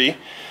T30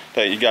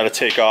 that you got to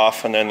take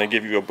off, and then they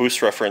give you a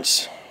boost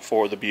reference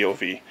for the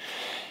BOV.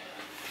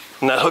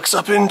 And that hooks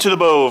up into the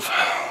BOV.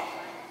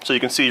 So you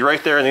can see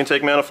right there in the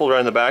intake manifold, right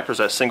in the back, there's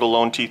that single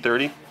lone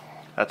T30.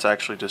 That's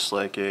actually just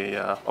like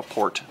a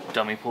port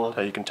Dummy plug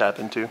that you can tap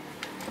into.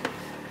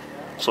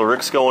 So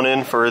Rick's going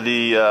in for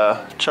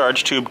the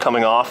charge tube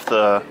coming off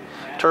the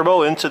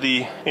turbo into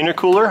the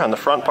intercooler on the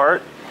front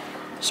part.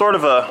 Sort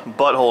of a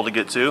butthole to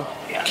get to.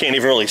 Yeah. Can't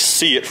even really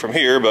see it from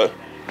here, but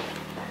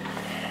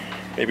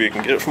maybe you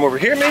can get it from over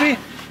here, maybe?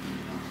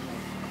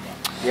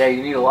 Yeah,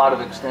 you need a lot of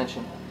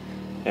extension.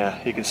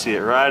 Yeah, you can see it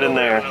right in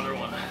there.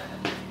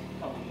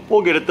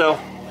 We'll get it though.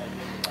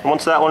 And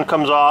once that one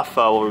comes off,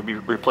 we'll be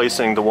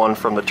replacing the one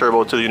from the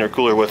turbo to the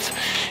intercooler with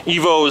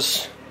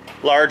Evo's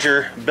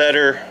larger,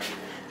 better,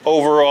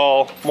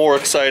 overall, more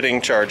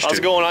exciting charge tube. How's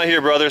it going on here,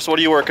 brothers? What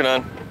are you working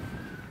on?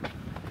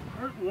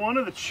 One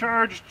of the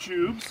charge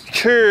tubes.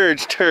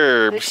 Charge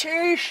turbs.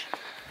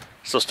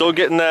 So still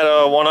getting that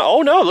one on.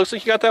 Oh no, it looks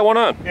like you got that one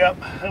on. Yep,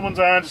 that one's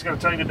on. Just gotta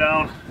tighten it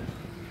down.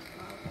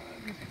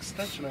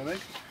 Extension, I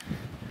think.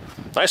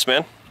 Nice,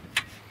 man.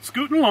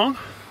 Scooting along.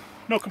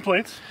 No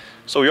complaints.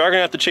 So we are going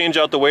to have to change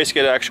out the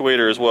wastegate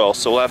actuator as well.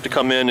 So we'll have to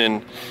come in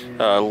and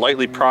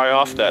lightly pry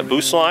off that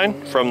boost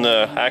line from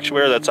the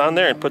actuator that's on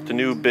there and put the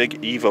new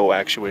big Evo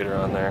actuator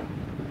on there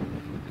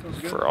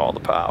for all the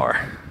power.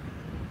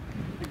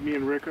 I think me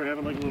and Rick are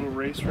having like a little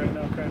race right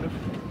now, kind of.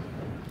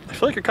 I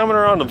feel like you're coming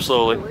around them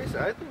slowly.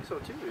 I think so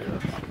too, yeah.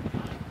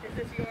 Is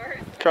this yours?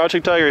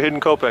 Crouching Tiger,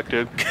 Hidden Kopek,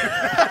 dude.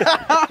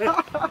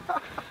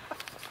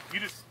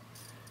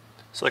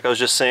 So like I was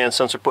just saying,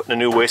 since we're putting a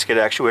new wastegate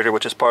actuator,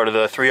 which is part of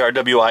the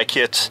 3RWI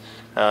kit,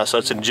 so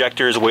it's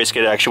injectors,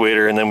 wastegate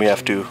actuator, and then we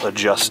have to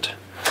adjust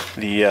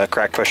the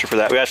crack pressure for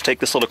that. We have to take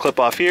this little clip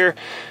off here,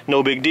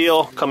 no big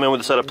deal, come in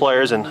with a set of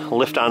pliers and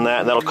lift on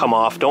that, and that'll come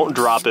off. Don't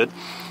drop it,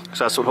 because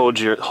that's what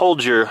holds your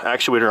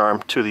actuator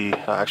arm to the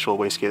actual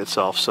wastegate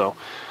itself. So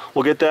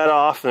we'll get that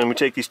off, and then we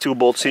take these two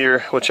bolts here,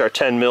 which are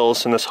 10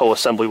 mils, and this whole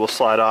assembly will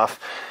slide off.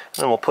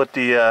 And then we'll put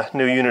the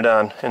new unit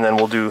on, and then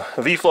we'll do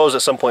V-flows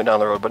at some point down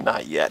the road, but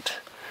not yet.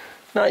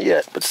 Not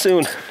yet, but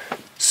soon.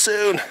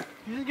 Soon.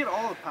 You didn't get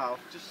all the pow,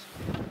 just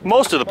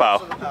most of the pow.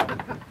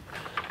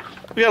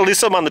 We gotta leave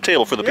something on the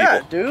table for the people.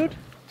 Yeah, dude.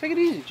 Take it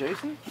easy,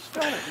 Jason. Just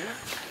got it,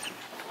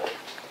 dude.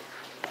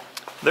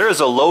 There is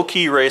a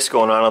low-key race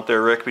going on out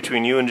there, Rick,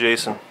 between you and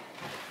Jason.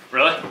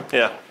 Really?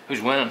 Yeah.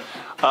 Who's winning?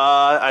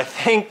 I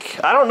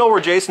don't know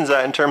where Jason's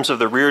at in terms of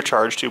the rear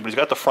charge tube, but he's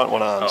got the front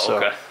one on. Oh, so.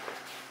 okay.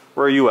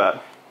 Where are you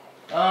at?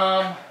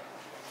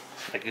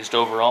 Like just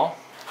overall?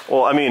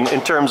 Well, I mean,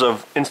 in terms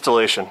of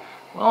installation.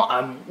 Well,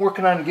 I'm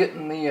working on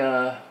getting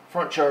the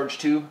front charge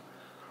tube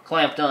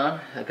clamped on.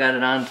 I got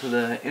it onto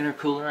the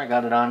intercooler, I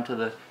got it onto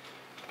the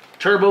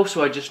turbo,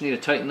 so I just need to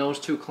tighten those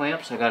two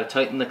clamps. I got to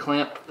tighten the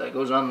clamp that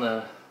goes on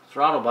the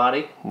throttle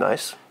body.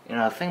 Nice. You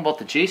know, the thing about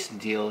the Jason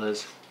deal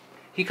is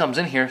he comes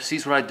in here,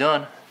 sees what I've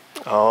done,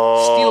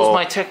 Oh. steals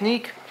my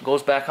technique,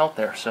 goes back out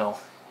there, so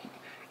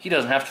he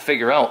doesn't have to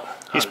figure out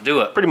how to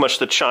do it. Pretty much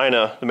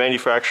the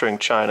manufacturing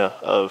China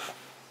of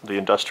the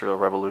industrial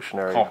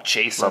revolutionary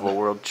level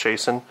world.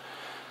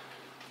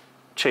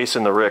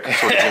 Chasing the Rick,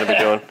 that's what you're going to be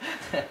doing.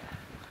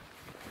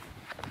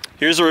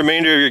 Here's the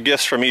remainder of your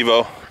gifts from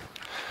Evo.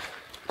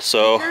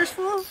 So,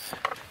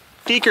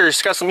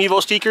 Steakers, got some Evo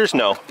steakers?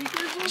 No.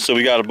 So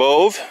we got a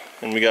BOV,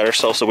 and we got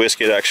ourselves a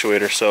wastegate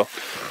actuator. So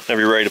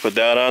whenever you're ready to put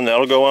that on,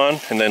 that'll go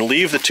on. And then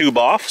leave the tube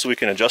off so we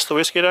can adjust the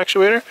wastegate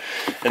actuator.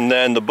 And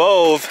then the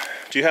BOV,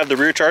 do you have the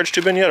rear charge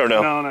tube in yet or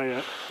no? No, not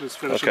yet. Let's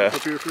finish it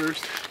up here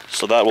first.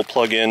 So that will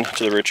plug in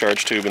to the rear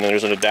charge tube, and then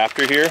there's an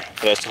adapter here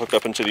that has to hook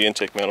up into the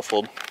intake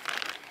manifold.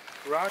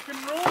 Rock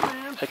and roll,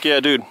 man. Heck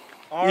yeah, dude.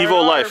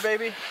 Evo life.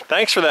 Baby.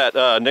 Thanks for that,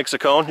 Nick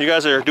Zaccone. You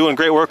guys are doing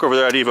great work over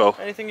there at Evo.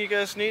 Anything you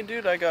guys need,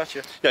 dude, I got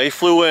you. Yeah, he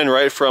flew in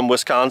right from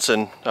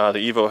Wisconsin, the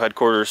Evo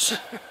headquarters,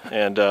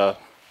 and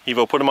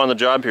Evo put him on the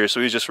job here,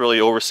 so he's just really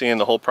overseeing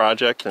the whole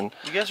project. And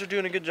you guys are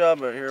doing a good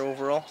job out here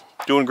overall.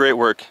 Doing great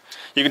work.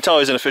 You can tell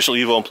he's an official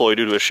Evo employee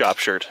due to his shop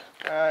shirt.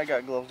 I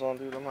got gloves on,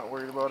 dude. I'm not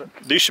worried about it.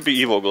 These should be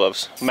Evo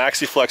gloves.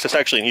 MaxiFlex, that's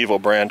actually an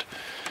Evo brand.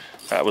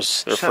 That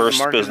was their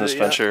first business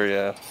venture,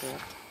 yeah.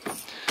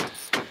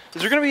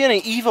 Is there going to be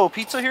any Evo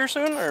pizza here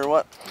soon, or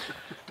what?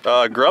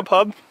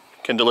 Grubhub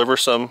can deliver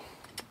some.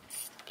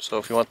 So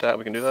if you want that,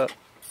 we can do that.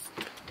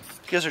 You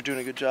guys are doing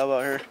a good job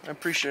out here. I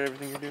appreciate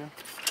everything you're doing.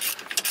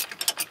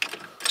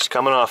 It's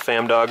coming off,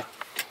 fam dog.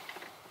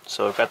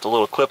 So we've got the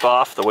little clip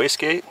off the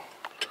wastegate.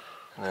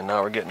 And then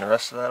now we're getting the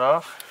rest of that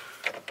off.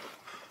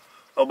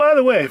 Oh, by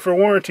the way, for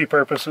warranty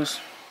purposes,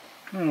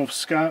 I don't know if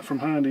Scott from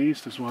Honda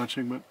East is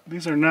watching, but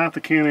these are not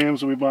the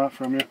Can-Ams that we bought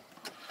from you.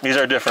 These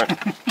are different.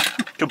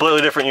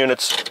 Completely different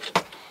units.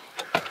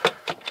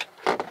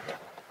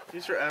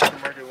 These are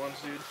aftermarket ones,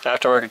 dude.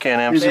 Aftermarket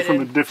Can-Ams. These are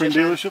from a different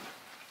dealership?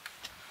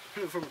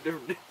 From a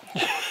different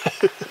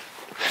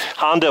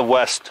Honda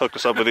West hooked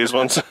us up with these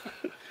ones.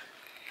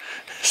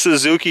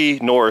 Suzuki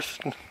North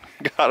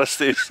got us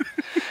these.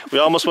 We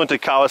almost went to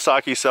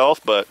Kawasaki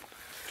South, but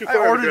I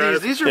ordered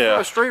these. These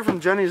are straight from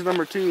Jenny's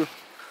 #2.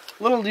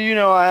 Little do you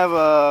know, I have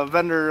a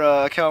vendor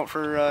account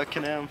for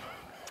Can-Am.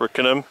 For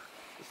Can-Am?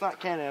 It's not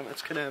Can-Am,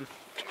 it's Can-Am.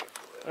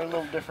 They're a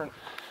little different.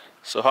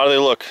 So how do they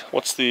look?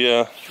 What's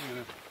the?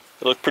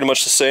 They look pretty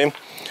much the same.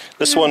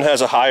 This one has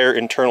a higher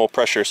internal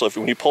pressure, so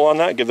when you pull on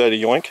that, give that a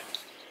yoink.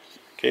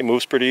 Okay, it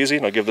moves pretty easy,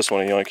 and I'll give this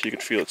one a yoink. You can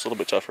feel it's a little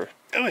bit tougher.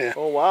 Oh yeah.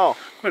 Oh wow.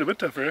 Quite a bit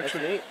tougher,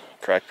 actually. That's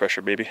neat. Crack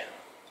pressure, baby.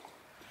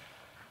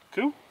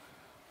 Cool.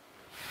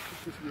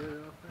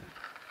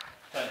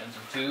 Tighten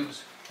some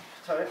tubes.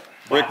 Tight.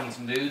 Ripping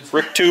some dudes.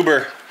 Rick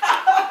Tuber.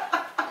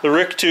 The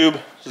Rick Tube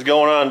is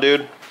going on,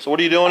 dude. So what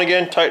are you doing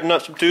again? Tightening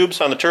up some tubes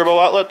on the turbo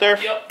outlet there?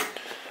 Yep.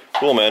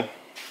 Cool, man.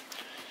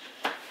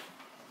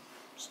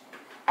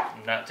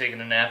 I'm not taking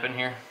a nap in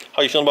here.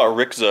 How you feeling about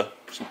Rickza?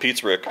 Some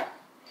Pete's Rick.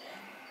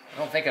 I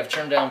don't think I've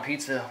turned down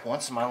pizza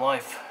once in my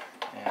life.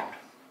 And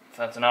if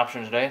that's an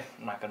option today,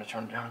 I'm not going to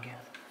turn it down again.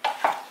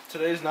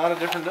 Today's not a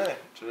different day.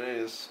 Today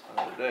is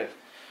another day.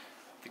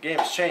 The game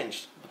has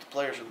changed, but the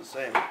players are the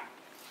same.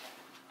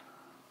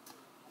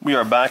 We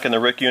are back in the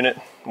Rick unit,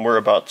 and we're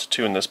about to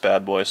tune this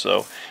bad boy.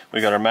 So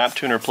we got our map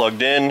tuner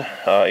plugged in,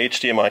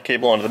 HDMI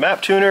cable onto the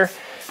map tuner,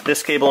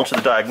 this cable into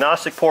the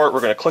diagnostic port.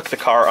 We're going to click the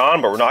car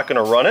on, but we're not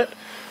going to run it.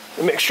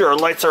 We'll make sure our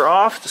lights are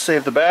off to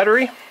save the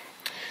battery.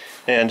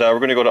 And we're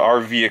going to go to our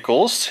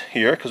vehicles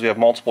here, because we have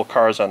multiple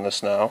cars on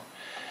this now.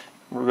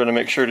 We're going to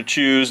make sure to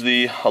choose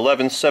the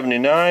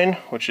 1179,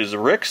 which is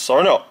Rick's.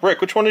 Or no, Rick,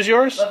 which one is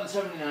yours?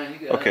 1179,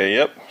 you got it. Okay,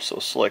 yep. So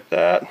select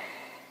that.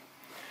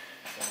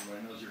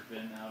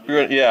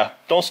 Yeah,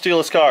 don't steal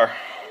his car.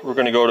 We're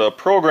going to go to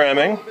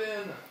programming.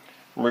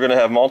 We're going to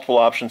have multiple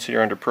options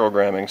here under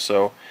programming.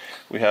 So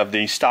we have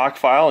the stock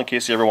file in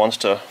case he ever wants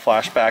to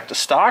flash back to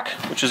stock,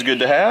 which is good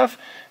to have.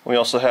 We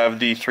also have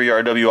the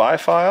 3RWI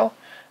file,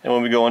 and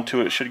when we go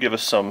into it, it should give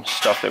us some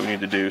stuff that we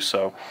need to do.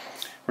 So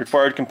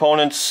required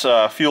components,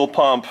 fuel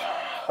pump,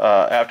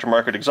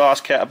 aftermarket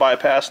exhaust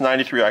bypass,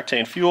 93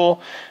 octane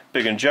fuel,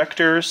 big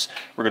injectors.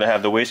 We're going to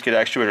have the wastegate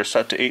actuator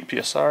set to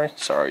 8 psi.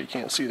 Sorry, you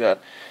can't see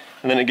that.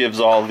 And then it gives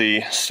all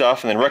the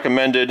stuff, and then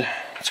recommended,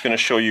 it's going to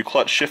show you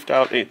clutch shift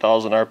out,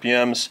 8,000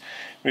 RPMs.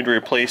 We need to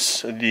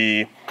replace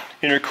the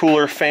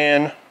intercooler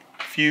fan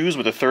fuse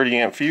with a 30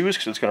 amp fuse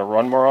because it's going to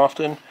run more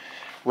often.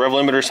 Rev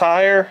limiter's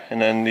higher,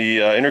 and then the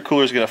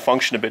intercooler is going to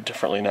function a bit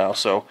differently now.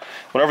 So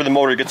whenever the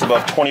motor gets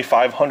above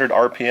 2,500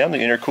 RPM, the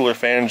intercooler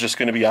fan is just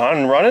going to be on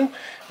and running,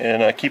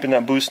 and keeping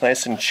that boost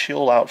nice and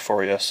chilled out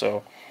for you.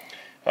 So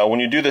when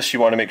you do this, you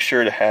want to make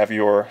sure to have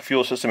your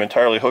fuel system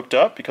entirely hooked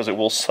up because it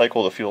will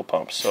cycle the fuel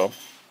pump. So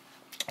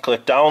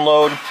click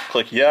download,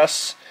 click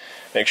yes,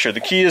 make sure the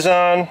key is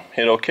on,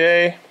 hit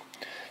OK.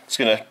 It's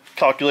going to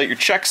calculate your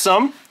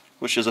checksum,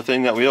 which is a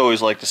thing that we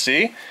always like to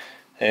see,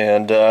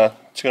 and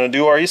it's going to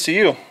do our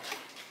ECU.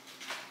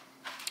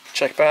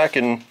 Check back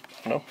in,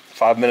 I don't know,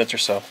 5 minutes or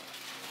so.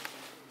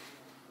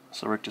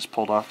 So Rick just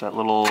pulled off that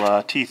little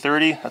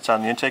T30 that's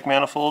on the intake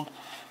manifold,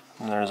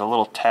 and there's a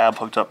little tab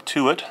hooked up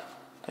to it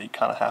that you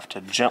kind of have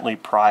to gently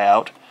pry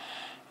out,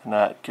 and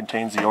that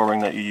contains the O-ring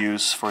that you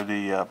use for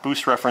the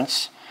boost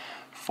reference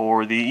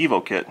for the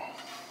Evo kit.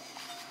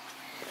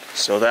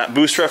 So that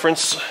boost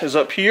reference is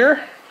up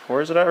here.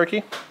 Where is it at,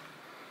 Ricky?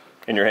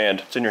 In your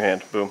hand. It's in your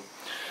hand. Boom.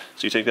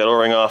 So you take that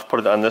O-ring off, put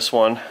it on this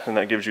one, and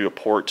that gives you a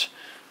port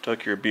to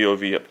hook your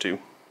BOV up to.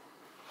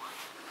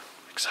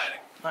 Exciting.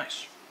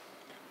 Nice.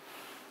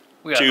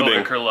 We got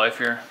Odeker life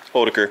here.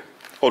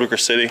 Odeker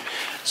City.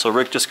 So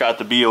Rick just got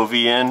the BOV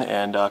in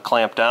and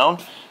clamped down,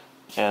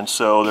 and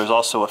so there's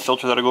also a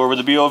filter that'll go over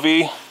the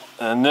BOV,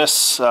 and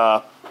this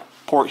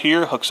port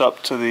here hooks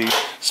up to the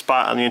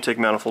spot on the intake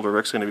manifold where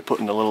Rick's going to be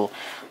putting the little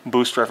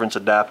boost reference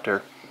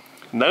adapter.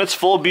 And then it's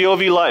full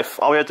BOV life.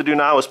 All we have to do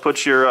now is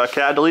put your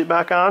CAD delete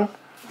back on.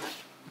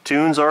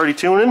 Tune's already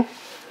tuning.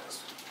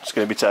 It's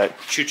going to be tight.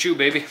 Choo-choo,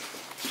 baby.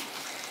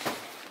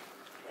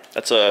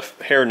 That's a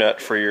hairnet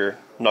for your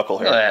knuckle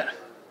hair. Look at that.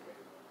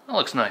 That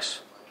looks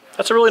nice.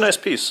 That's a really nice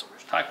piece.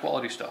 High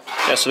quality stuff.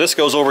 Yeah, so this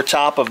goes over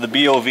top of the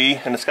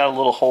BOV, and it's got a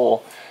little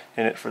hole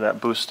in it for that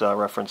boost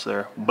reference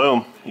there.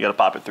 Boom. You got to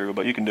pop it through,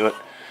 but you can do it.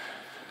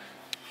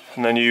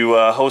 And then you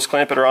hose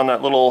clamp it around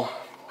that little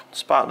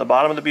spot in the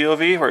bottom of the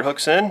BOV where it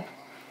hooks in.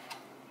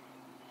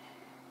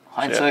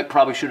 Hindsight,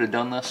 probably should have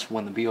done this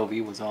when the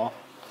BOV was off.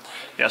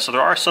 Yeah, so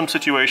there are some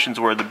situations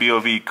where the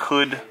BOV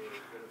could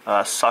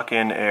suck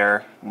in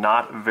air,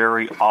 not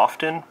very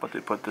often, but they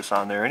put this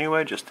on there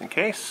anyway, just in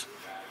case.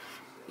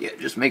 Yeah,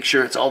 just make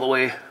sure it's all the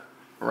way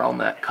around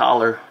that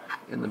collar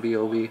in the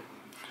BOV.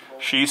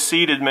 She's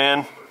seated,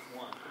 man.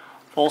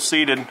 Full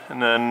seated,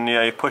 and then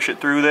yeah, you push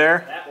it through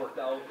there.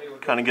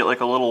 Kind of get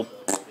like a little.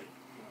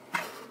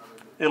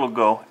 It'll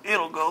go.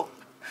 It'll go.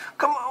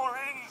 Come on,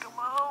 Reggie. Come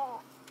on.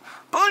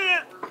 Push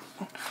it.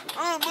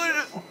 Oh,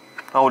 push it.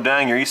 Oh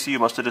dang, your ECU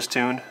must have just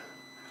tuned.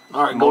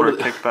 All right, motor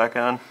kicked back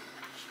on.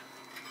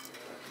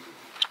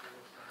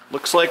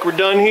 Looks like we're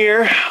done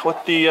here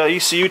with the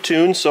ECU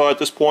tune. So at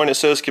this point it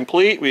says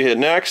complete. We hit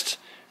next,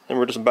 and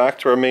we're just back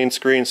to our main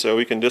screen. So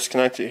we can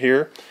disconnect it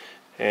here.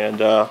 And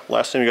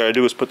last thing you got to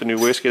do is put the new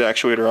wastegate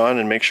actuator on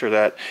and make sure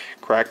that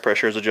crack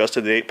pressure is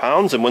adjusted to 8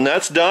 pounds. And when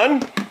that's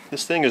done,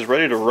 this thing is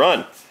ready to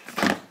run.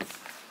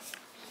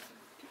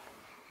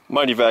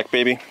 Mighty Vac,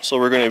 baby. So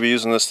we're going to be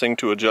using this thing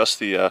to adjust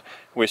the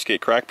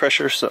wastegate crack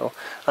pressure. So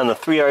on the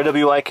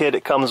 3RWI kit,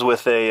 it comes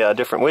with a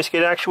different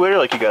wastegate actuator,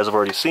 like you guys have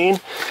already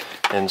seen.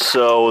 And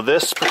so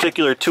this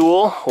particular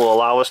tool will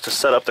allow us to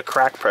set up the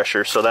crack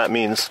pressure. So that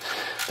means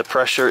the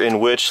pressure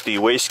in which the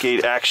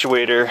wastegate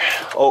actuator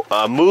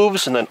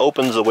moves and then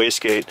opens the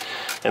wastegate,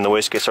 and the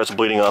wastegate starts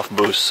bleeding off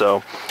boost.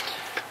 So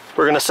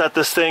we're going to set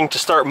this thing to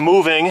start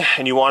moving,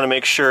 and you want to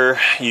make sure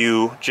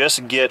you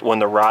just get when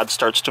the rod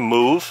starts to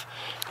move,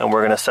 and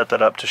we're going to set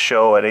that up to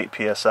show at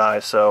 8 psi.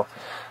 So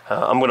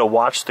I'm going to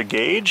watch the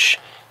gauge,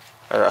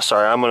 I'm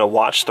going to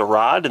watch the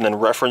rod and then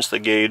reference the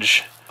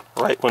gauge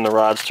right when the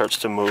rod starts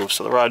to move.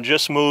 So the rod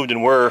just moved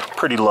and we're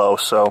pretty low,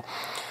 so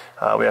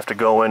we have to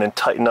go in and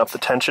tighten up the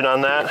tension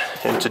on that.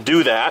 And to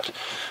do that,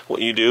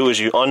 what you do is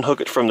you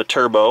unhook it from the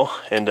turbo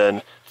and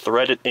then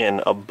thread it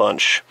in a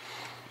bunch.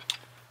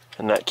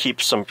 And that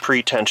keeps some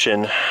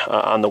pre-tension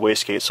on the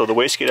wastegate. So the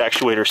wastegate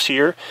actuator's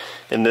here,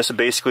 and this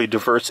basically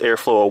diverts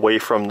airflow away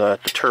from the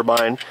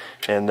turbine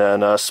and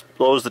then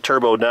slows the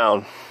turbo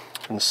down.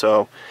 And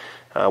so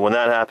when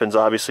that happens,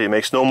 obviously it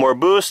makes no more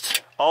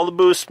boost. All the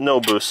boost, no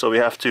boost. So we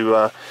have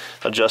to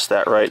adjust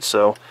that right.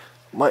 So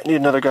might need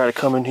another guy to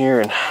come in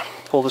here and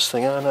pull this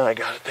thing on. I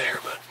got it there,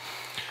 but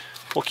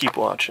we'll keep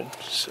watching.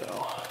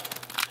 So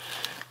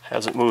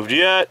hasn't moved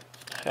yet.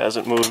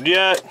 Hasn't moved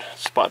yet.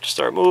 Spot to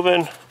start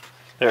moving.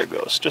 There it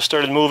goes. Just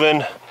started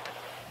moving,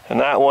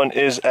 and that one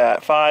is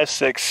at 5,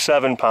 6,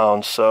 7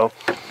 pounds. So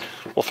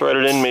we'll thread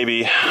it in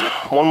maybe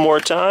one more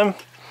time.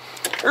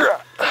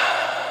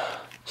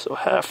 So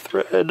half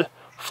thread,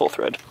 full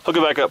thread. Hook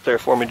it back up there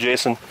for me,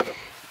 Jason.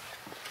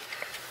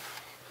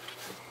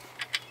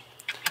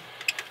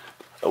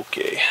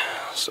 Okay,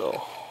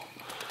 so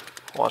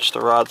watch the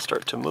rod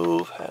start to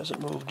move.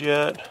 Hasn't moved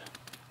yet.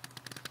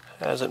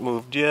 Hasn't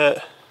moved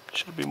yet.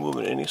 Should be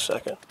moving any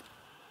second.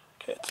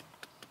 Okay,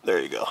 there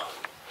you go.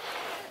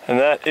 And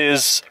that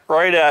is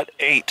right at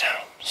 8.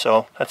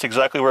 So that's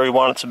exactly where we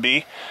want it to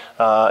be.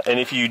 And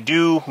if you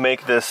do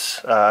make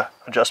this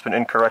adjustment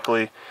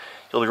incorrectly,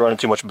 you'll be running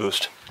too much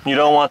boost. You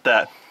don't want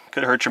that.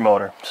 Could hurt your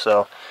motor.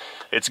 So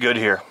it's good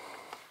here.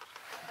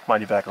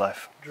 Mighty Vac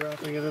life.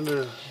 Dropping it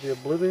into the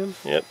oblivion.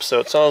 Yep, so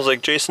it sounds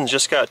like Jason's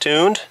just got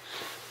tuned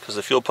because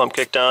the fuel pump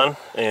kicked on.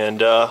 And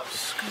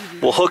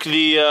we'll hook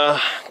the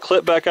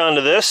clip back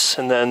onto this,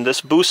 and then this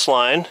boost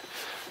line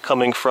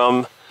coming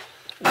from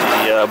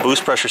the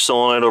boost pressure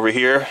solenoid over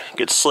here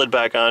gets slid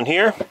back on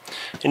here.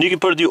 And you can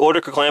put a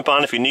deodocker clamp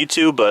on if you need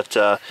to, but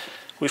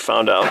we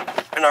found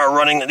out in our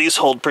running that these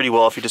hold pretty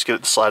well if you just get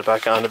it to slide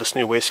back onto this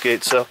new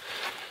wastegate. So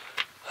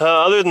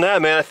other than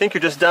that, man, I think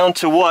you're just down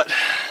to what?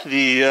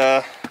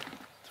 The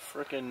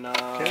Frickin'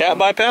 cat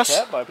bypass?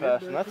 Cat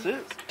bypass, and that's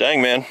it.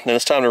 Dang, man. Then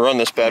it's time to run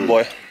this bad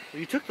boy.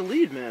 You took the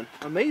lead, man.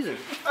 Amazing.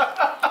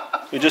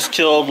 We just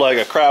killed like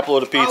a crap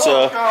load of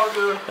pizza,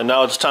 and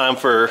now it's time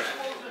for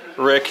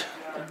Rick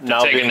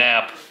now Take a being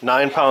nap.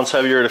 9 pounds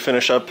heavier to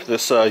finish up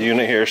this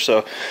unit here.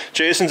 So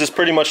Jason's is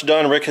pretty much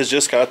done. Rick has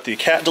just got the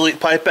cat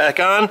delete pipe back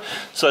on,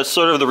 so it's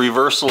sort of the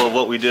reversal of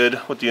what we did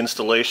with the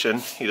installation.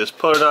 He just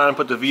put it on,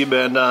 put the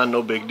V-band on,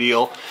 no big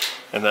deal.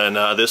 And then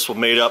this will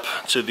mate up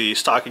to the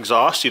stock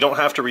exhaust. You don't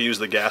have to reuse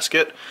the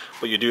gasket,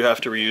 but you do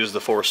have to reuse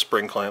the 4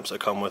 spring clamps that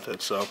come with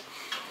it. So,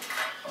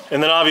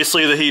 and then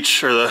obviously the heat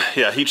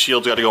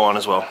shield's got to go on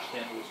as well.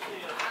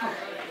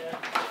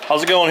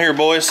 How's it going here,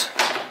 boys?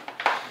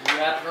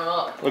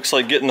 Looks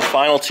like getting the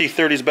final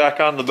T30s back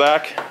on the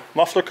back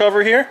muffler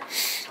cover here.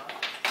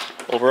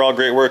 Overall,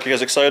 great work. You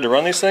guys excited to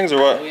run these things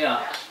or what? Oh,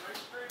 yeah.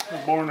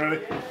 I'm born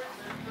ready.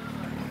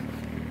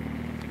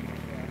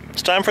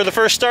 It's time for the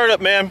first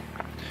startup, man.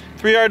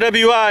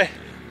 3RWI.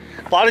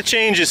 A lot of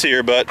changes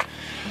here, but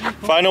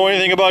if I know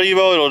anything about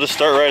Evo, it'll just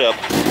start right up.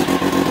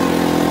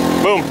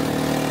 Boom.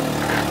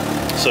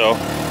 So,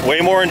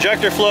 way more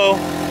injector flow.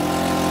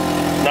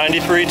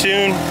 93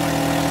 tune.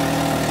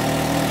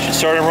 Should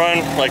start and run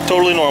like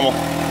totally normal.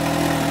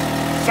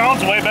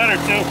 Sounds way better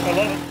too. I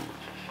love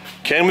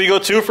it. Can we go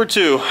 2 for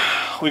 2?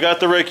 we got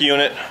the Rick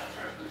unit.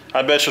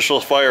 I bet you she'll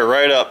fire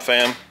right up,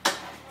 fam.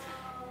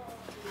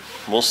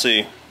 We'll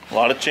see. A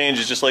lot of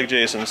changes, just like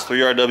Jason's.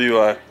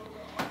 3RWI.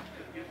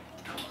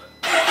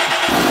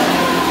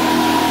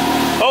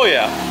 Oh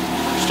yeah,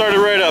 started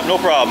right up, no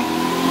problem.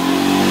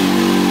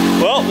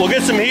 Well, we'll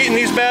get some heat in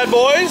these bad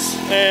boys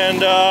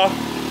and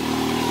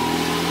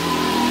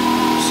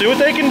see what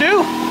they can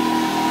do.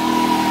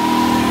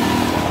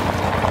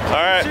 All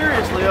right.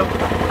 Seriously,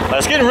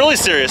 It's getting really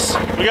serious.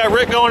 We got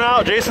Rick going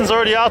out. Jason's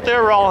already out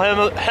there. We're all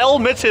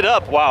helmeted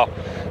up. Wow,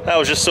 that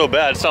was just so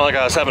bad. It sounded like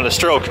I was having a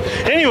stroke.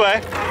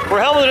 Anyway,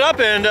 we're helmeted up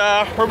and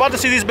we're about to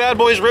see these bad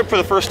boys rip for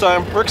the first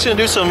time. Rick's gonna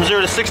do some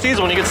 0 to 60s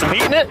when he gets some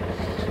heat in it,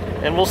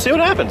 and we'll see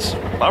what happens.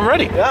 I'm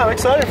ready. yeah, I'm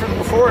excited for the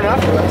before and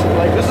after.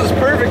 Like, this is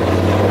perfect.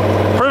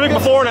 Perfect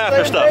before and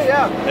after stuff. Day,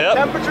 yeah. Yep.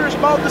 Temperature's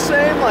about the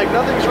same. Like,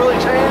 nothing's really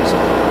changed.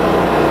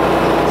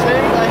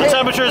 The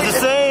temperature is the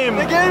same.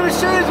 The game has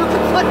changed with the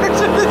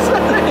flares in the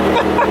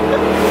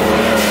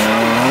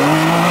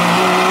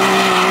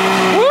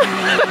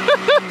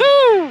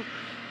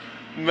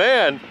same.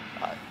 Man.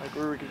 Like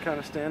where we can kind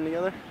of stand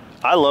together.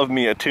 I love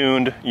me a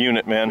tuned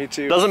unit, man. Me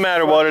too. Doesn't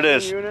matter what it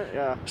is. Unit,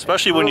 yeah.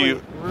 Especially when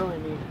really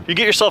neat. you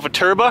get yourself a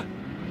turbo.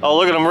 Oh,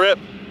 look at them rip.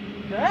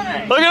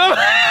 Dang. Look at them.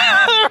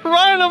 They're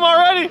running them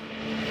already.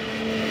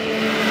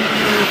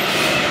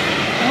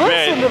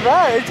 Listen to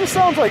that. It just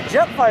sounds like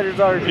jet fighters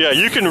are. Yeah,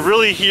 you can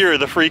really hear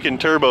the freaking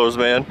turbos,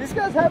 man. These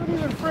guys haven't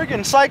even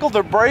friggin' cycled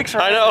their brakes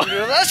around. I know.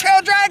 Let's go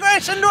drag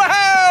race into a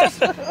house.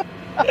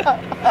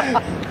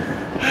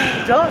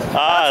 Dust.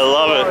 I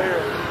love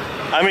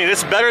it. I mean,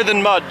 it's better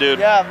than mud, dude.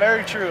 Yeah,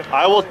 very true.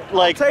 I will,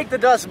 like... Take the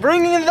dust.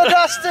 Bring in the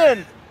dust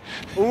in.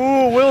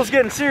 Ooh, Will's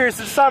getting serious.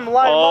 It's time to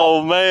line him up.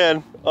 Oh,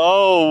 man.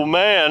 Oh,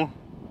 man.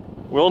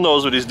 Will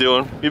knows what he's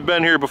doing. You've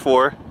been here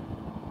before.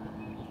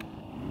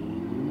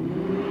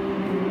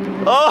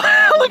 Oh,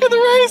 look at the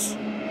race.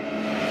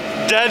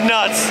 Dead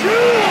nuts.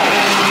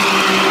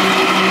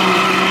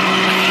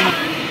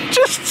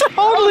 Just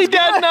totally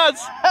dead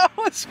nuts. That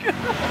was good.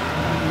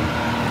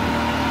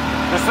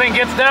 This thing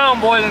gets down,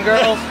 boys and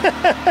girls.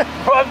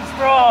 Run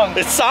strong.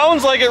 It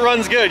sounds like it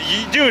runs good.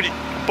 Dude,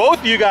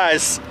 both you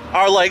guys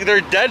are like,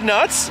 they're dead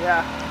nuts.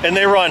 Yeah. And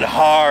they run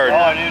hard.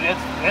 Oh, dude,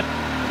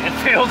 it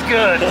feels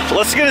good.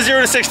 Let's get a 0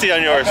 to 60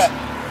 on yours. Okay.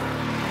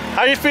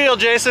 How do you feel,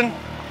 Jason?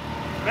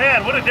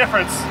 Man, what a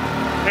difference.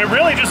 It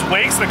really just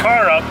wakes the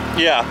car up.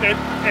 Yeah.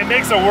 It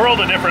makes a world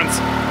of difference.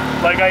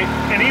 Like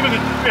and even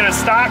in a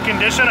stock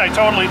condition, I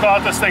totally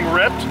thought this thing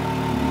ripped.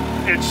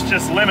 It's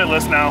just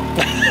limitless now.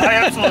 I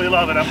absolutely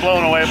love it. I'm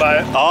blown away by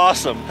it.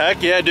 Awesome.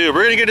 Heck yeah, dude.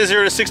 We're gonna get a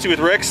 0 to 60 with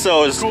Rick.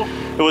 So it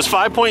was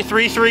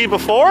 5.33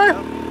 before.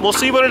 We'll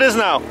see what it is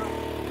now.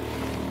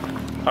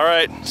 All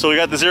right, so we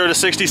got the 0 to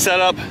 60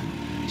 set up.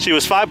 She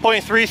was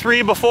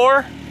 5.33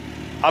 before.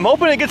 I'm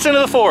hoping it gets into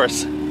the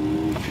 4s.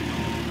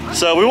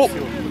 So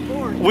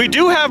we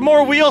do have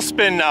more wheel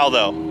spin now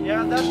though.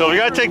 Yeah, that's So we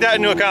gotta take that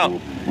into account.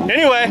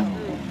 Anyway,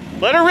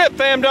 let her rip,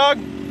 fam dog.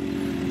 Woo!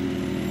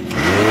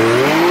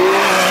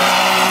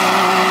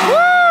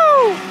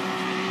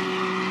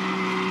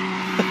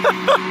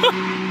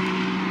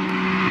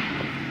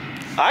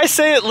 I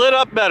say it lit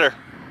up better.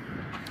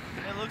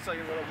 It looks like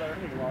a little better.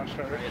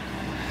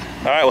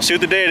 All right, we'll see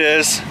what the date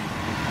is.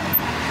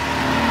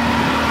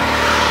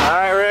 All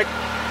right, Rick.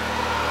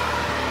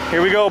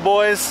 Here we go,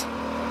 boys.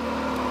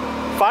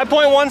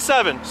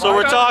 5.17, so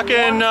we're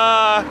talking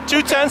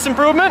 2/10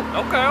 improvement.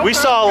 Okay. We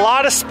saw a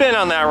lot of spin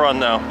on that run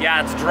though.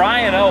 Yeah, it's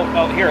drying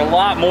out here a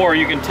lot more.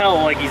 You can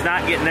tell like he's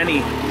not getting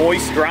any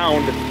moist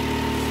ground.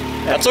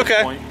 That's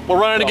okay. We'll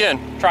run it again.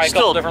 Try a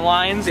couple different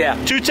lines. Yeah.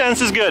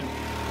 2/10 is good.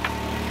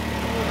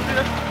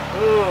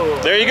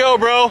 There you go,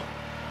 bro.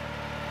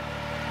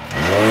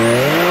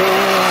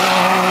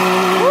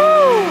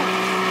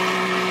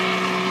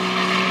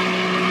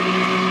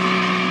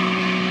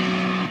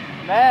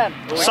 Man.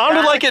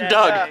 Sounded like it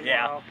dug.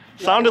 Yeah.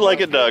 Sounded like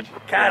it dug.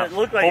 God, it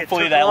looked like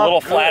Hopefully it took that off little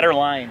good. flatter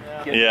line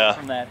gets Yeah.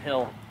 from that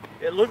hill.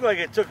 It looked like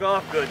it took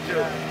off good too.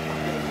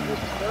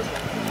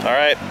 All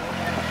right.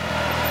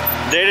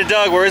 Data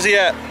Doug, where is he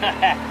at?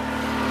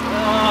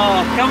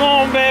 Oh, come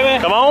on,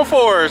 baby. Come on,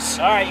 4s.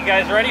 All right, you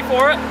guys ready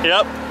for it?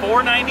 Yep.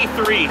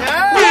 493.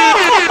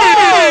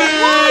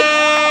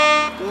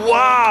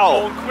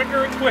 Wow. Going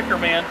quicker and quicker,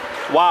 man.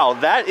 Wow,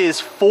 that is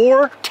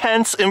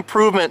 4/10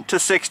 improvement to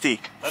 60.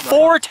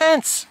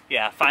 4/10.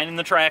 Yeah, finding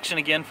the traction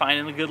again,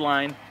 finding the good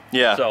line.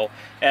 Yeah. So,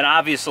 and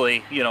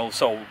obviously, you know,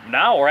 so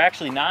now we're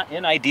actually not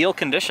in ideal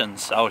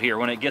conditions out here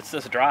when it gets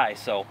this dry.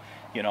 So,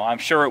 you know, I'm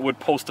sure it would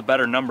post a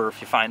better number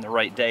if you find the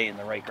right day and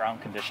the right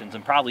ground conditions,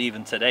 and probably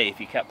even today, if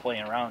you kept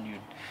playing around,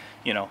 you'd,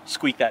 you know,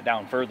 squeak that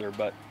down further.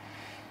 But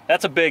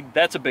that's a big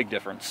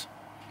difference.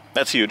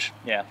 That's huge.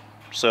 Yeah.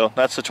 So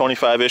that's the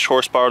 25-ish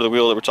horsepower of the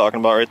wheel that we're talking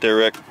about right there,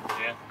 Rick.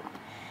 Yeah.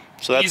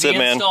 So that's Easy it,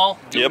 man. install,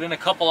 do Yep. it in a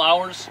couple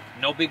hours,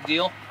 no big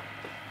deal.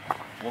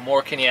 What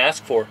more can you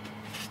ask for?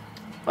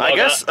 I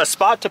guess a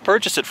spot to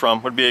purchase it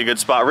from would be a good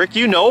spot. Rick,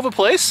 you know of a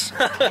place?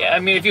 Yeah, I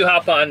mean, if you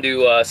hop on to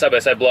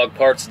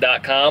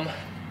sidebysideblogparts.com,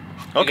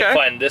 you Okay. can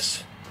find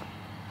this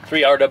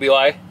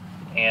 3RWI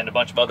and a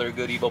bunch of other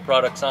good Evo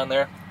products on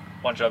there.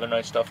 A bunch of other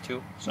nice stuff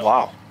too. So.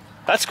 Wow.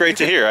 That's great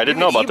to hear. I didn't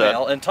know about that.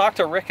 And talk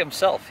to Rick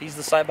himself. He's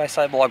the Side by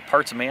Side Blog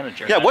parts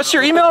manager. Yeah, what's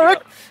your email,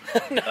 Rick?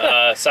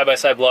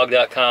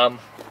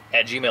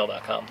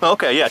 sidebysideblog.com@gmail.com.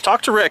 Okay, yeah,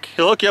 talk to Rick.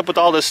 He'll hook you up with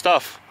all this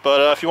stuff.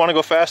 But if you want to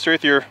go faster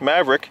with your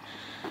Maverick,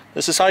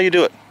 this is how you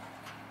do it.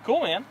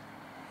 Cool, man.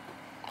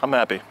 I'm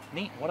happy.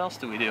 Neat. What else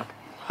do we do?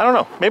 I don't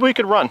know. Maybe we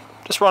could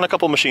just run a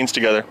couple machines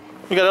together.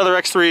 We got other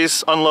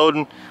X3s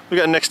unloading. We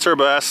got Nick's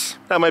Turbo S.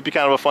 That might be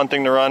kind of a fun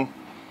thing to run.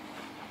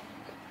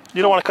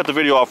 You don't want to cut the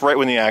video off right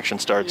when the action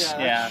starts.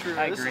 Yeah, true.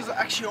 I This agree. is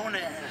action.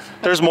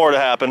 There's more to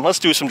happen. Let's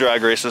do some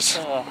drag races.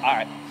 All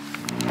right.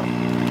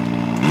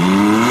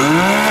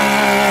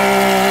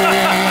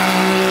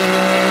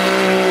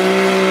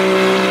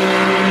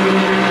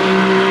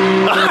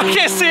 I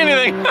can't see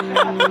anything.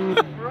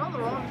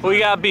 We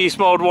got beast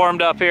mode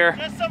warmed up here.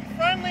 Just some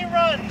friendly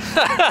runs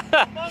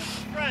amongst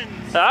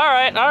friends. All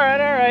right, all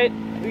right, all right.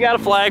 We got a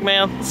flag,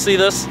 man. Let's see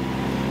this.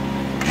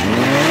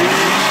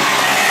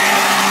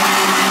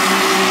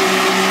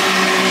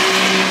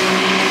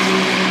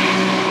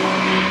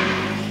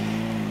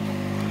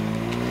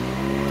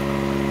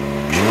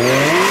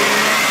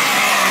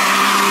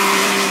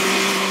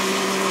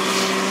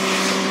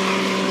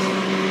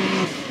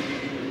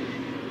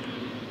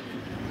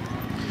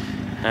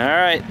 All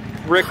right,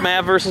 Rick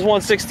Mav versus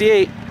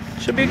 168.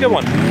 Should be a good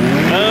one. Oh.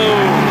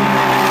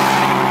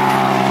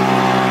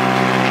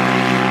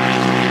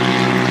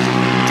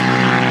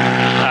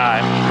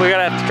 Alright, we're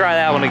gonna have to try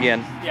that one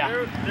again. Yeah.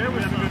 There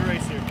was a good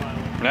race here,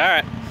 finally.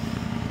 Alright.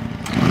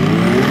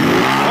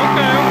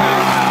 Okay,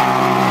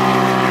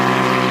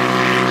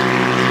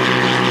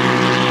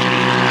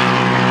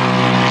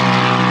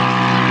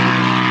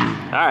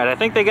 Alright, I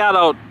think they got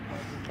out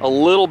a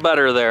little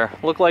better there.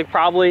 Looked like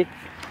probably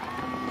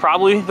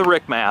the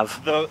Rick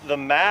Mav. The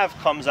Mav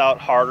comes out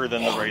harder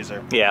than the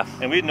Razor. Yeah.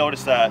 And we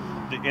noticed that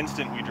the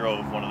instant we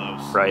drove one of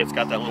those. Right. It's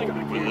got that little...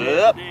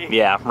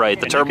 Yeah, right.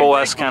 The Turbo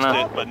S kind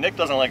of. But Nick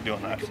doesn't like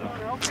doing that, so... I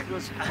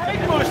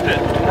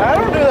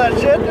don't do that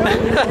shit,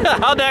 dude.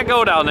 How'd that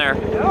go down there?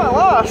 Yeah, I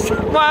lost.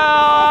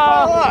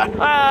 Well,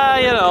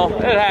 you know,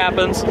 it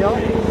happens.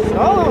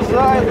 All those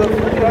guys, the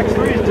freaking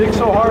X3s dig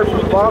so hard from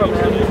the bottom,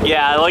 man.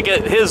 Yeah, like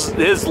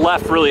his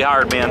left really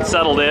hard, man.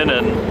 Settled in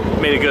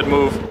and made a good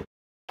move.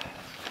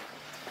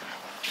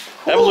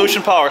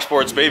 Evolution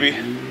Powersports, baby.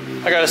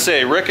 I gotta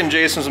say, Rick and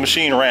Jason's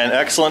machine ran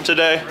excellent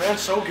today. It ran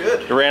so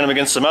good. It ran them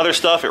against some other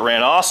stuff. It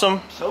ran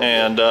awesome.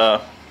 And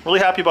really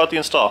happy about the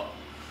install. What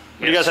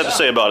do you guys have to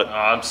say about it?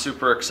 I'm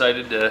super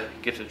excited to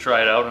get to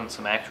try it out on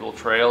some actual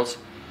trails.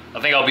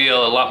 I think I'll be a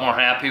lot more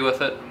happy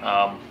with it.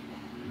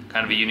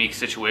 Kind of a unique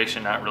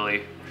situation, not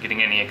really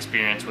getting any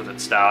experience with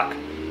it stock,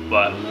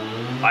 but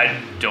I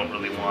don't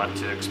really want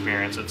to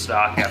experience it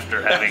stock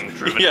after having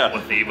driven it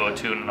with the Evo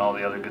Tune and all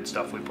the other good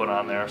stuff we put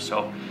on there.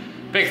 So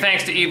big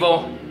thanks to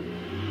Evo.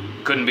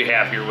 Couldn't be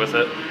happier with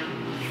it.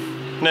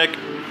 Nick,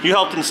 you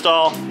helped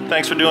install.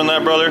 Thanks for doing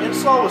that, brother. The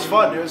install was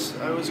fun. It was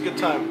a good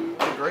time.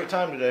 Had a great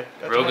time today.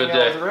 Got Real to good hang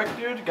out day. with Rick,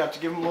 dude. Got to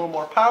give him a little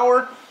more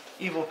power.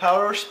 Evo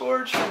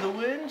Powersports for the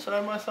win.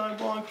 Side by Side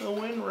Blog for the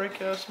win. Rick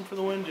Hassan for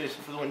the win.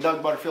 Jason for the win.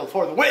 Doug Butterfield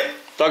for the win.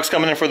 Doug's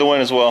coming in for the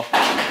win as well.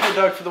 Hey,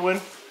 Doug for the win.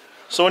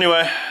 So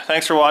anyway,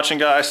 thanks for watching,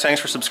 guys. Thanks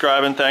for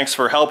subscribing. Thanks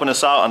for helping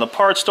us out on the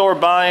parts store,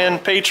 buy-in,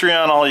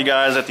 Patreon, all you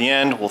guys. At the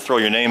end, we'll throw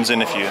your names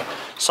in if you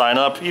sign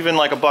up. Even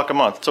like $1 a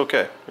month. It's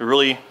okay. It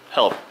really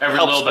helps. Every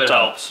little bit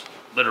helps.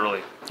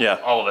 Literally. Yeah.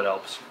 All of it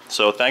helps.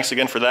 So thanks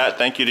again for that.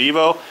 Thank you to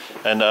Evo.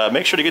 And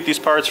make sure to get these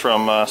parts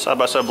from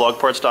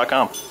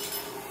sidebysideblogparts.com.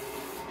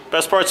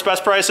 Best parts,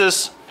 best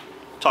prices.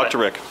 Talk to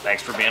Rick.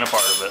 Thanks for being a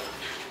part of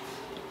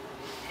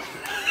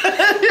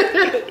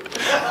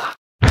it.